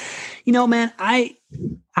time. Man, I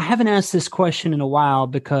haven't asked this question in a while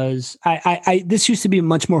because I this used to be a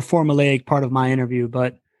much more formulaic part of my interview,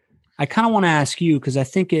 but I kind of want to ask you because I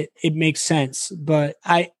think it makes sense. But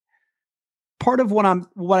part of what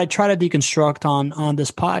I try to deconstruct on this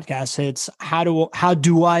podcast, it's how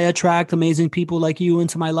do I attract amazing people like you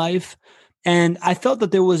into my life? And I felt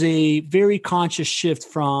that there was a very conscious shift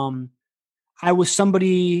from I was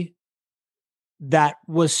somebody that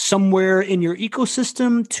was somewhere in your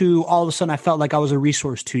ecosystem to all of a sudden I felt like I was a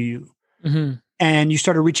resource to you. Mm-hmm. And you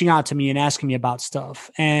started reaching out to me and asking me about stuff.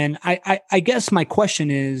 And I guess my question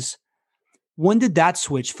is, when did that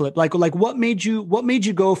switch flip? Like what made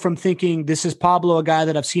you go from thinking this is Pablo, a guy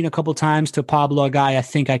that I've seen a couple times, to Pablo, a guy I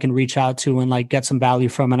think I can reach out to and like get some value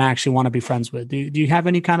from and I actually want to be friends with? Do you have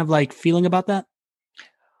any kind of like feeling about that?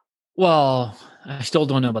 Well, I still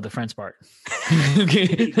don't know about the friends part.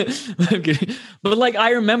 Okay. But like,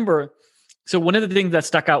 I remember, so one of the things that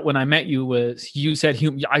stuck out when I met you was you said,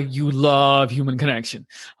 you love human connection.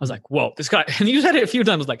 I was like, whoa, this guy, and you said it a few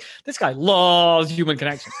times, I was like, this guy loves human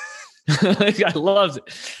connection. This guy loves it.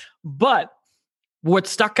 But what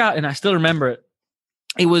stuck out, and I still remember it,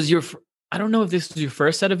 it was I don't know if this was your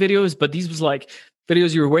first set of videos, but these was like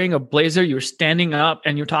videos, you were wearing a blazer, you were standing up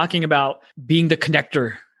and you're talking about being the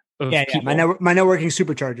connector. Yeah, my networking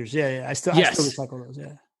superchargers. Yeah. I still recycle those.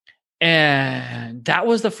 Yeah. And that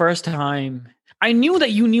was the first time I knew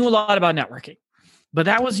that you knew a lot about networking, but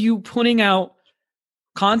that was you putting out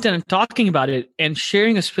content and talking about it and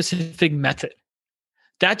sharing a specific method.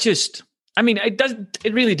 That just, I mean,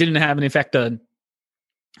 it really didn't have an effect on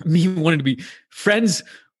me wanting to be friends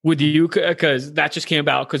with you, because that just came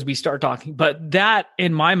about because we started talking. But that,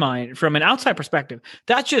 in my mind, from an outside perspective,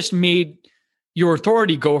 that just made your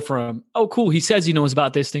authority go from, oh, cool, he says he knows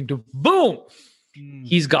about this thing, to boom,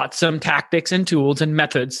 he's got some tactics and tools and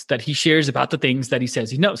methods that he shares about the things that he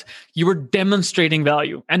says he knows. You were demonstrating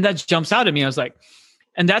value. And that jumps out at me. I was like,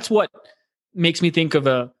 and that's what makes me think of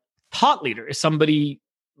a thought leader, is somebody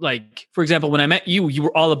like, for example, when I met you, you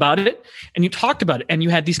were all about it and you talked about it and you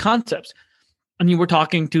had these concepts and you were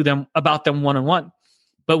talking to them about them one-on-one.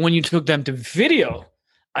 But when you took them to video,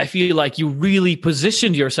 I feel like you really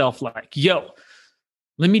positioned yourself like, yo,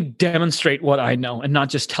 let me demonstrate what I know and not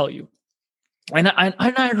just tell you. And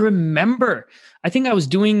I remember, I think I was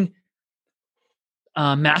doing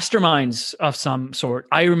masterminds of some sort.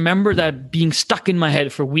 I remember that being stuck in my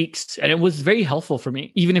head for weeks, and it was very helpful for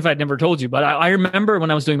me, even if I'd never told you. But I remember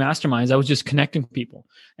when I was doing masterminds, I was just connecting people.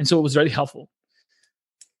 And so it was really helpful.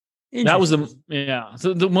 That was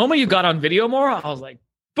So the moment you got on video more, I was like,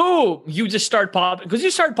 boom, you just start popping, because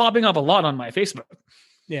you started popping up a lot on my Facebook.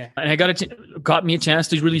 Yeah. And I got me a chance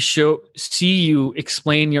to really see you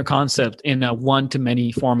explain your concept in a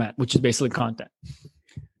one-to-many format, which is basically content.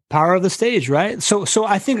 Power of the stage, right? So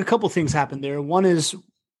I think a couple things happened there. One is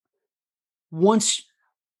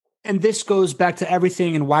and this goes back to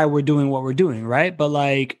everything and why we're doing what we're doing, right? But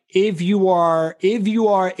like, if you are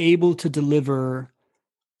able to deliver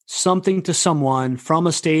something to someone from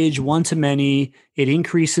a stage one to many, it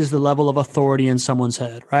increases the level of authority in someone's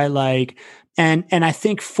head, right? Like, and I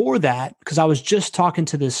think for that, because I was just talking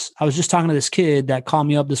to this kid that called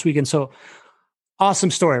me up this weekend. So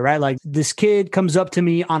awesome story, right? Like, this kid comes up to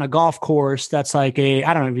me on a golf course that's like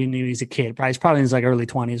I don't know if he's a kid, right? He's probably in his like early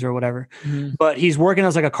 20s or whatever, but he's working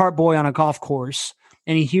as like a cart boy on a golf course,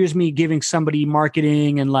 and he hears me giving somebody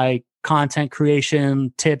marketing and like content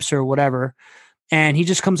creation tips or whatever. And he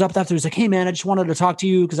just comes up after, he's like, hey man, I just wanted to talk to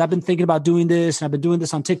you because I've been thinking about doing this and I've been doing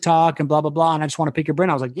this on TikTok and blah, blah, blah. And I just want to pick your brain.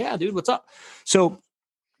 I was like, yeah, dude, what's up? So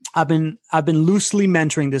I've been loosely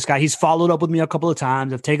mentoring this guy. He's followed up with me a couple of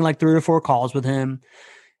times. I've taken like 3 or 4 calls with him.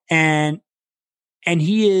 And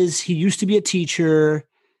he used to be a teacher.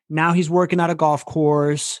 Now he's working at a golf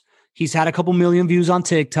course. He's had a couple million views on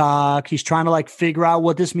TikTok. He's trying to like figure out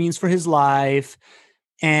what this means for his life.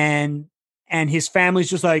 And his family's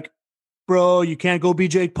just like, bro, you can't go be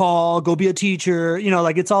Jake Paul, go be a teacher. You know,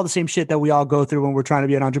 like, it's all the same shit that we all go through when we're trying to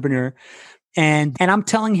be an entrepreneur. And I'm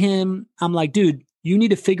telling him, I'm like, dude, you need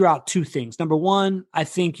to figure out 2 things. Number one, I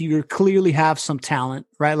think you clearly have some talent,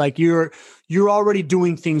 right? Like, you're already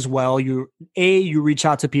doing things well. You reach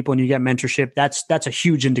out to people and you get mentorship. That's a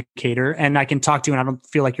huge indicator. And I can talk to you and I don't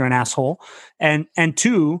feel like you're an asshole. And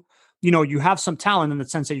 2, you know, you have some talent in the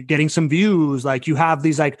sense that you're getting some views. Like, you have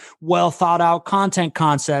these like well thought out content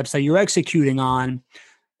concepts that you're executing on.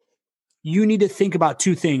 You need to think about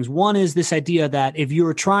 2 things. One is this idea that if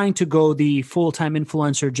you're trying to go the full-time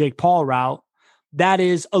influencer Jake Paul route, that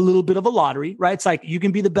is a little bit of a lottery, right? It's like, you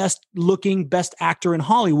can be the best looking, best actor in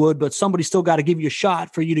Hollywood, but somebody's still got to give you a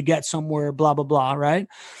shot for you to get somewhere, blah, blah, blah, right?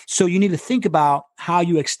 So you need to think about how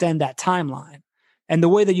you extend that timeline. And the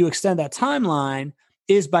way that you extend that timeline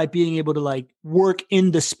is by being able to like work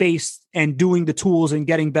in the space and doing the tools and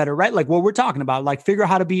getting better, right? Like what we're talking about, like figure out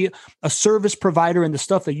how to be a service provider in the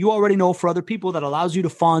stuff that you already know for other people that allows you to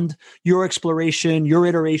fund your exploration, your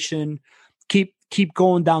iteration, keep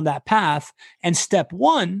going down that path. And step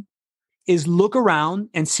 1 is look around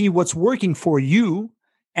and see what's working for you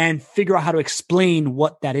and figure out how to explain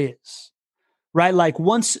what that is. Right? Like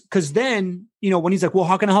because then, you know, when he's like, well,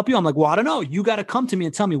 how can I help you? I'm like, well, I don't know. You got to come to me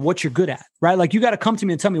and tell me what you're good at, right? Like, you got to come to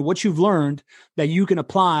me and tell me what you've learned that you can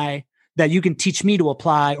apply that you can teach me to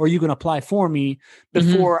apply, or you can apply for me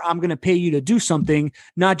before I'm going to pay you to do something.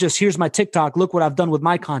 Not just here's my TikTok, look what I've done with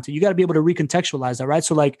my content. You got to be able to recontextualize that, right?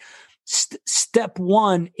 So like step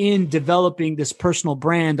one in developing this personal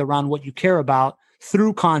brand around what you care about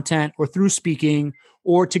through content or through speaking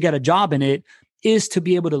or to get a job in it is to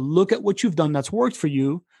be able to look at what you've done that's worked for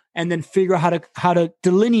you and then figure out how to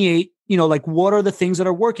delineate, like what are the things that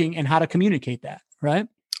are working and how to communicate that, right?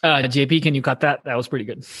 JP, can you cut that? That was pretty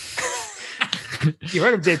good. You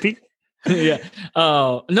heard of JP? Yeah.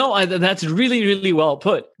 No, that's really, really well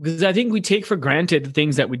put, because I think we take for granted the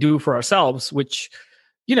things that we do for ourselves, which,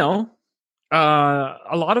 a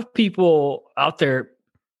lot of people out there,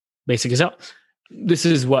 basic as hell. This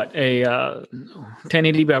is what a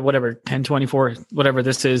 1080 by whatever, 1024, whatever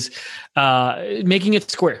this is, making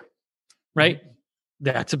it square, right?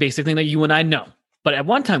 That's a basic thing that you and I know. But at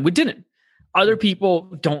one time we didn't. Other people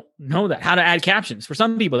don't know that. How to add captions. For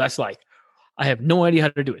some people, that's like, I have no idea how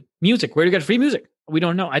to do it. Music, where to get free music? We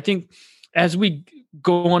don't know. I think as we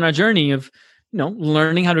go on our journey of,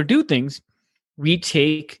 learning how to do things, we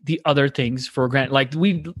take the other things for granted. Like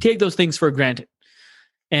we take those things for granted.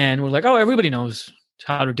 And we're like, oh, everybody knows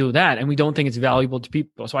how to do that. And we don't think it's valuable to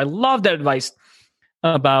people. So I love that advice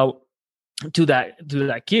to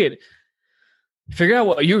that kid. Figure out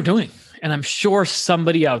what you're doing. And I'm sure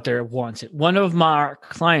somebody out there wants it. One of my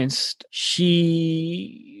clients,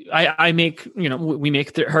 I make, we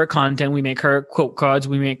make her content, we make her quote cards,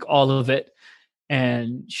 we make all of it.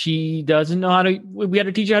 And she doesn't know we had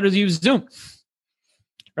to teach her how to use Zoom.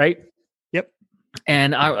 Right?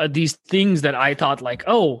 And these things that I thought like,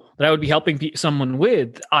 that I would be helping someone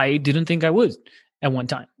with, I didn't think I would at one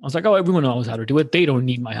time. I was like, everyone knows how to do it. They don't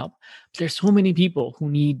need my help. But there's so many people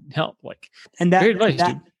who need help. And great advice,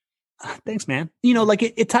 dude. Thanks, man.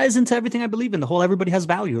 It ties into everything I believe in. The whole everybody has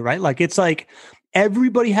value, right? Like it's like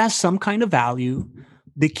everybody has some kind of value.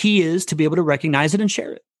 The key is to be able to recognize it and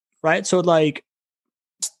share it, right? So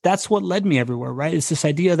that's what led me everywhere, right? It's this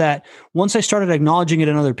idea that once I started acknowledging it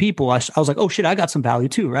in other people, I was like, oh shit, I got some value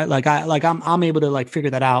too, right? I'm able to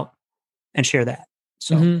figure that out and share that.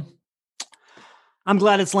 So I'm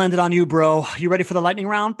glad it's landed on you, bro. You ready for the lightning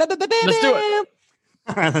round? Let's do it.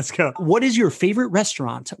 All right, let's go. What is your favorite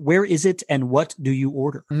restaurant? Where is it? And what do you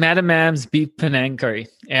order? Madam Mam's Beef Penang Curry.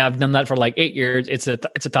 Yeah, I've done that for like 8 years. It's a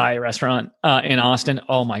Thai restaurant in Austin.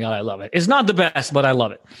 Oh my God, I love it. It's not the best, but I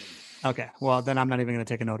love it. Okay, well, then I'm not even going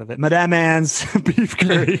to take a note of it. Madame Ann's Beef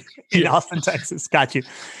Curry in Austin, Texas. Got you.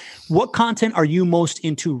 What content are you most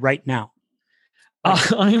into right now?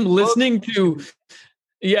 I'm listening to,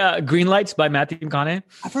 Green Lights by Matthew McConaughey.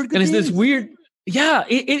 I've heard good things. And it's this weird,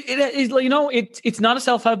 it's not a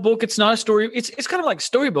self-help book. It's not a story. It's kind of like a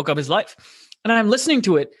storybook of his life. And I'm listening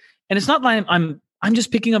to it, and it's not like I'm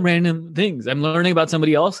just picking up random things. I'm learning about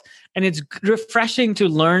somebody else, and it's refreshing to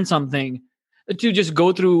learn something, to just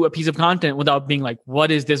go through a piece of content without being like, what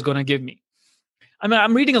is this going to give me? I mean,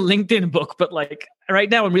 I'm reading a LinkedIn book, but like right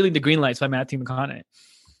now I'm reading The Green Lights by Matthew McConaughey.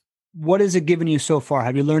 What has it given you so far?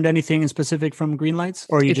 Have you learned anything in specific from Green Lights?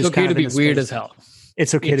 Or are you it's just okay kind to of be weird as hell.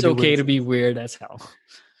 It's okay to be weird as hell.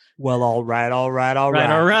 Well, all right.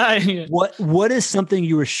 What is something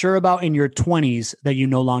you were sure about in your 20s that you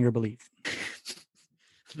no longer believe?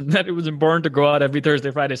 That it was important to go out every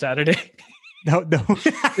Thursday, Friday, Saturday. No.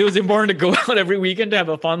 It was important to go out every weekend to have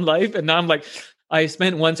a fun life. And now I'm like, I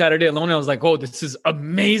spent one Saturday alone. And I was like, oh, this is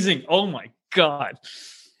amazing. Oh my God.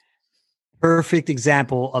 Perfect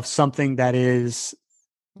example of something that is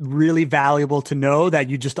really valuable to know that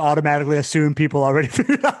you just automatically assume people already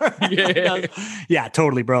figured out. Yeah,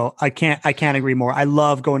 totally, bro. I can't agree more. I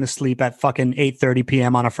love going to sleep at fucking 8:30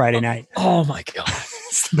 p.m. on a Friday night. Oh my God.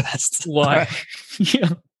 It's the best. Why? Right. Yeah.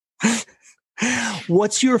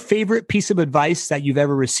 What's your favorite piece of advice that you've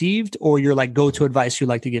ever received, or your like go-to advice you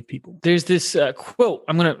like to give people? There's this quote.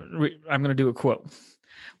 I'm gonna do a quote,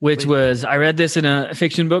 which was, I read this in a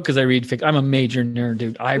fiction book because I read fiction. I'm a major nerd,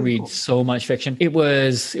 dude. I read so much fiction. It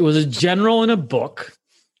was a general in a book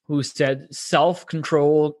who said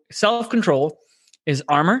self-control is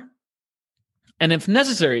armor, and if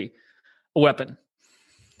necessary, a weapon.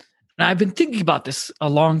 And I've been thinking about this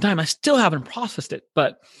a long time. I still haven't processed it,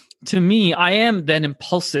 but to me, I am then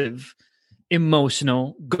impulsive,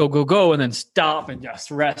 emotional, go, and then stop and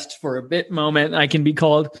just rest for a moment. I can be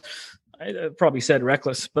called, I probably said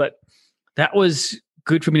reckless, but that was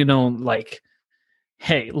good for me to know, like,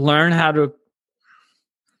 hey, learn how to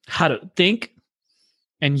think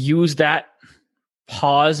and use that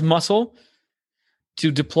pause muscle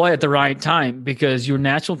to deploy at the right time, because your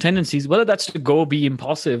natural tendencies, whether that's to go be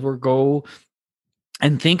impulsive or go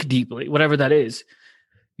and think deeply, whatever that is,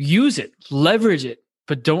 use it, leverage it,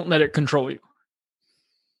 but don't let it control you.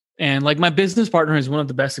 And like my business partner is one of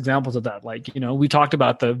the best examples of that. Like, we talked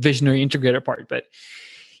about the visionary integrator part, but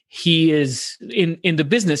he is in the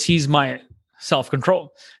business, he's my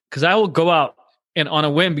self-control, because I will go out and on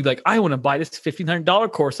a whim be like, I want to buy this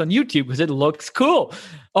 $1,500 course on YouTube because it looks cool.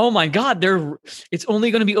 Oh my God, it's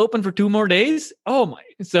only going to be open for 2 more days. Oh my.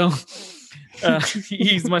 So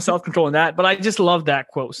he's my self-control in that. But I just love that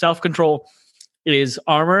quote. Self-control is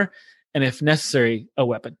armor, and if necessary, a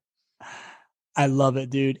weapon. I love it,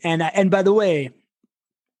 dude. And by the way,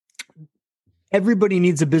 everybody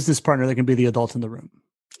needs a business partner that can be the adult in the room.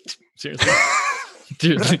 Seriously.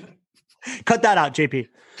 Seriously. Cut that out, JP.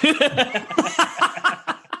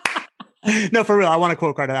 No, for real. I want a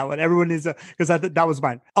quote card of that one. Everyone needs because that was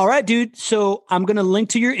mine. All right, dude. So I'm going to link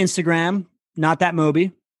to your Instagram, not that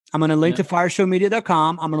Moby. I'm going to link to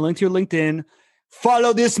fireshowmedia.com. I'm going to link to your LinkedIn.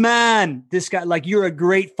 Follow this man. This guy, like, you're a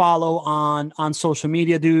great follow on social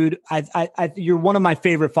media, dude. You're one of my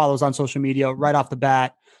favorite follows on social media right off the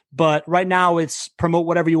bat. But right now it's promote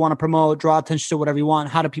whatever you want to promote, draw attention to whatever you want.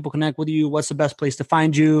 How do people connect with you? What's the best place to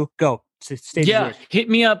find you? Go. Hit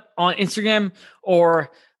me up on Instagram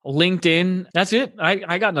or LinkedIn. That's it.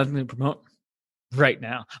 I got nothing to promote right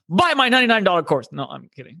now. Buy my $99 course. No, I'm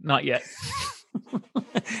kidding. Not yet.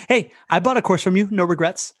 Hey, I bought a course from you. No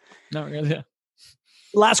regrets. No regrets. Yeah.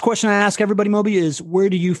 Last question I ask everybody, Moby, is where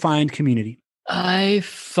do you find community? I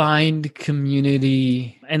find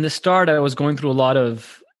community. In the start, I was going through a lot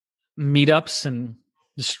of meetups and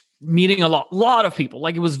just meeting a lot of people.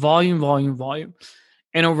 Like, it was volume.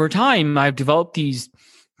 And over time, I've developed these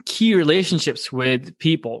key relationships with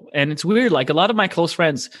people. And it's weird. Like, a lot of my close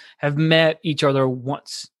friends have met each other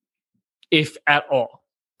once, if at all.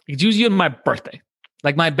 It's usually on my birthday.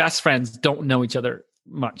 Like, my best friends don't know each other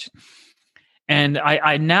much. And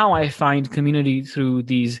I now find community through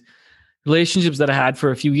these relationships that I had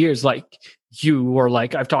for a few years, like you, or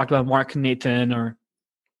like I've talked about Mark and Nathan, or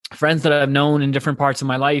friends that I've known in different parts of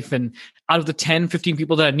my life. And out of the 10, 15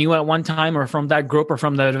 people that I knew at one time, or from that group or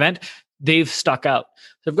from that event, they've stuck out.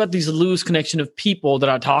 So I've got these loose connection of people that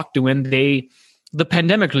I talk to, and the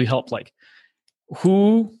pandemic really helped. Like,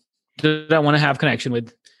 who did I want to have connection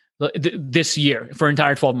with this year for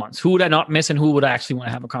entire 12 months? Who would I not miss, and who would I actually want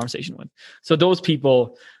to have a conversation with? So those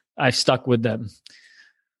people, I've stuck with them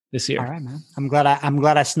this year. All right, man. I'm glad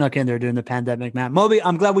I snuck in there during the pandemic, man. Moby,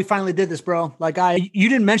 I'm glad we finally did this, bro. Like, you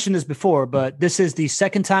didn't mention this before, but this is the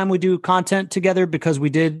second time we do content together because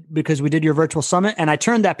we did your virtual summit, and I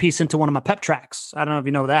turned that piece into one of my pep tracks. I don't know if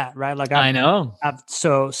you know that, right? Like, I know.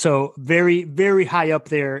 So very, very high up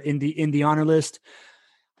there in the honor list.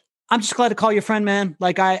 I'm just glad to call you a friend, man.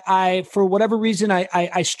 Like, I for whatever reason,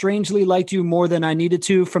 I strangely liked you more than I needed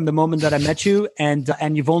to from the moment that I met you, and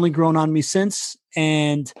you've only grown on me since.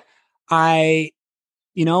 And I'm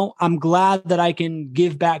glad that I can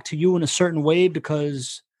give back to you in a certain way,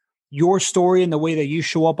 because your story and the way that you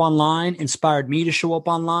show up online inspired me to show up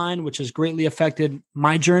online, which has greatly affected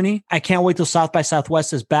my journey. I can't wait till South by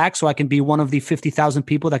Southwest is back so I can be one of the 50,000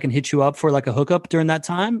 people that can hit you up for like a hookup during that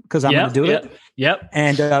time, because I'm going to do it. Yep.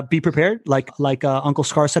 And be prepared. Like Uncle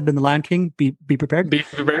Scar said in The Lion King, be prepared. Be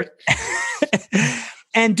prepared.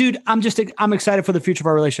 And dude, I'm excited for the future of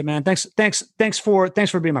our relationship, man. Thanks for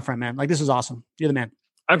being my friend, man. Like, this is awesome. You're the man.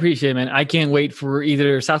 I appreciate it, man. I can't wait for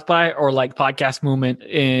either South by or like Podcast Movement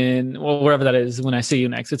in wherever that is when I see you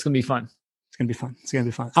next. It's going to be fun. It's going to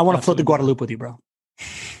be fun. I want to float to Guadalupe with you, bro.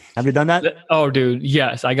 Have you done that? Oh, dude.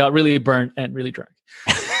 Yes. I got really burnt and really drunk.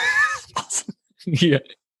 Awesome. Yeah.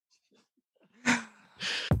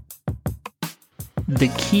 The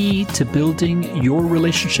key to building your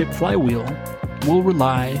relationship flywheel will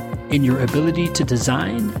rely in your ability to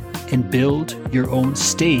design and build your own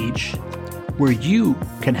stage where you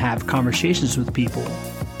can have conversations with people,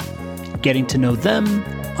 getting to know them,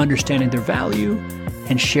 understanding their value,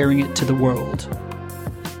 and sharing it to the world.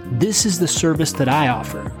 This is the service that I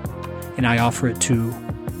offer, and I offer it to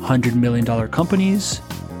 $100 million companies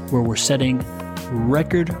where we're setting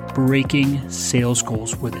record-breaking sales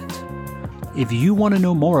goals with it. If you want to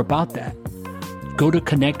know more about that, go to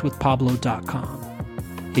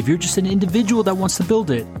connectwithpablo.com. If you're just an individual that wants to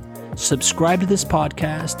build it, subscribe to this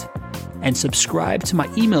podcast and subscribe to my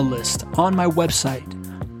email list on my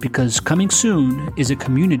website, because coming soon is a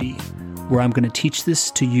community where I'm going to teach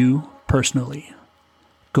this to you personally.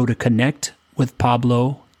 Go to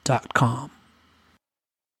connectwithpablo.com.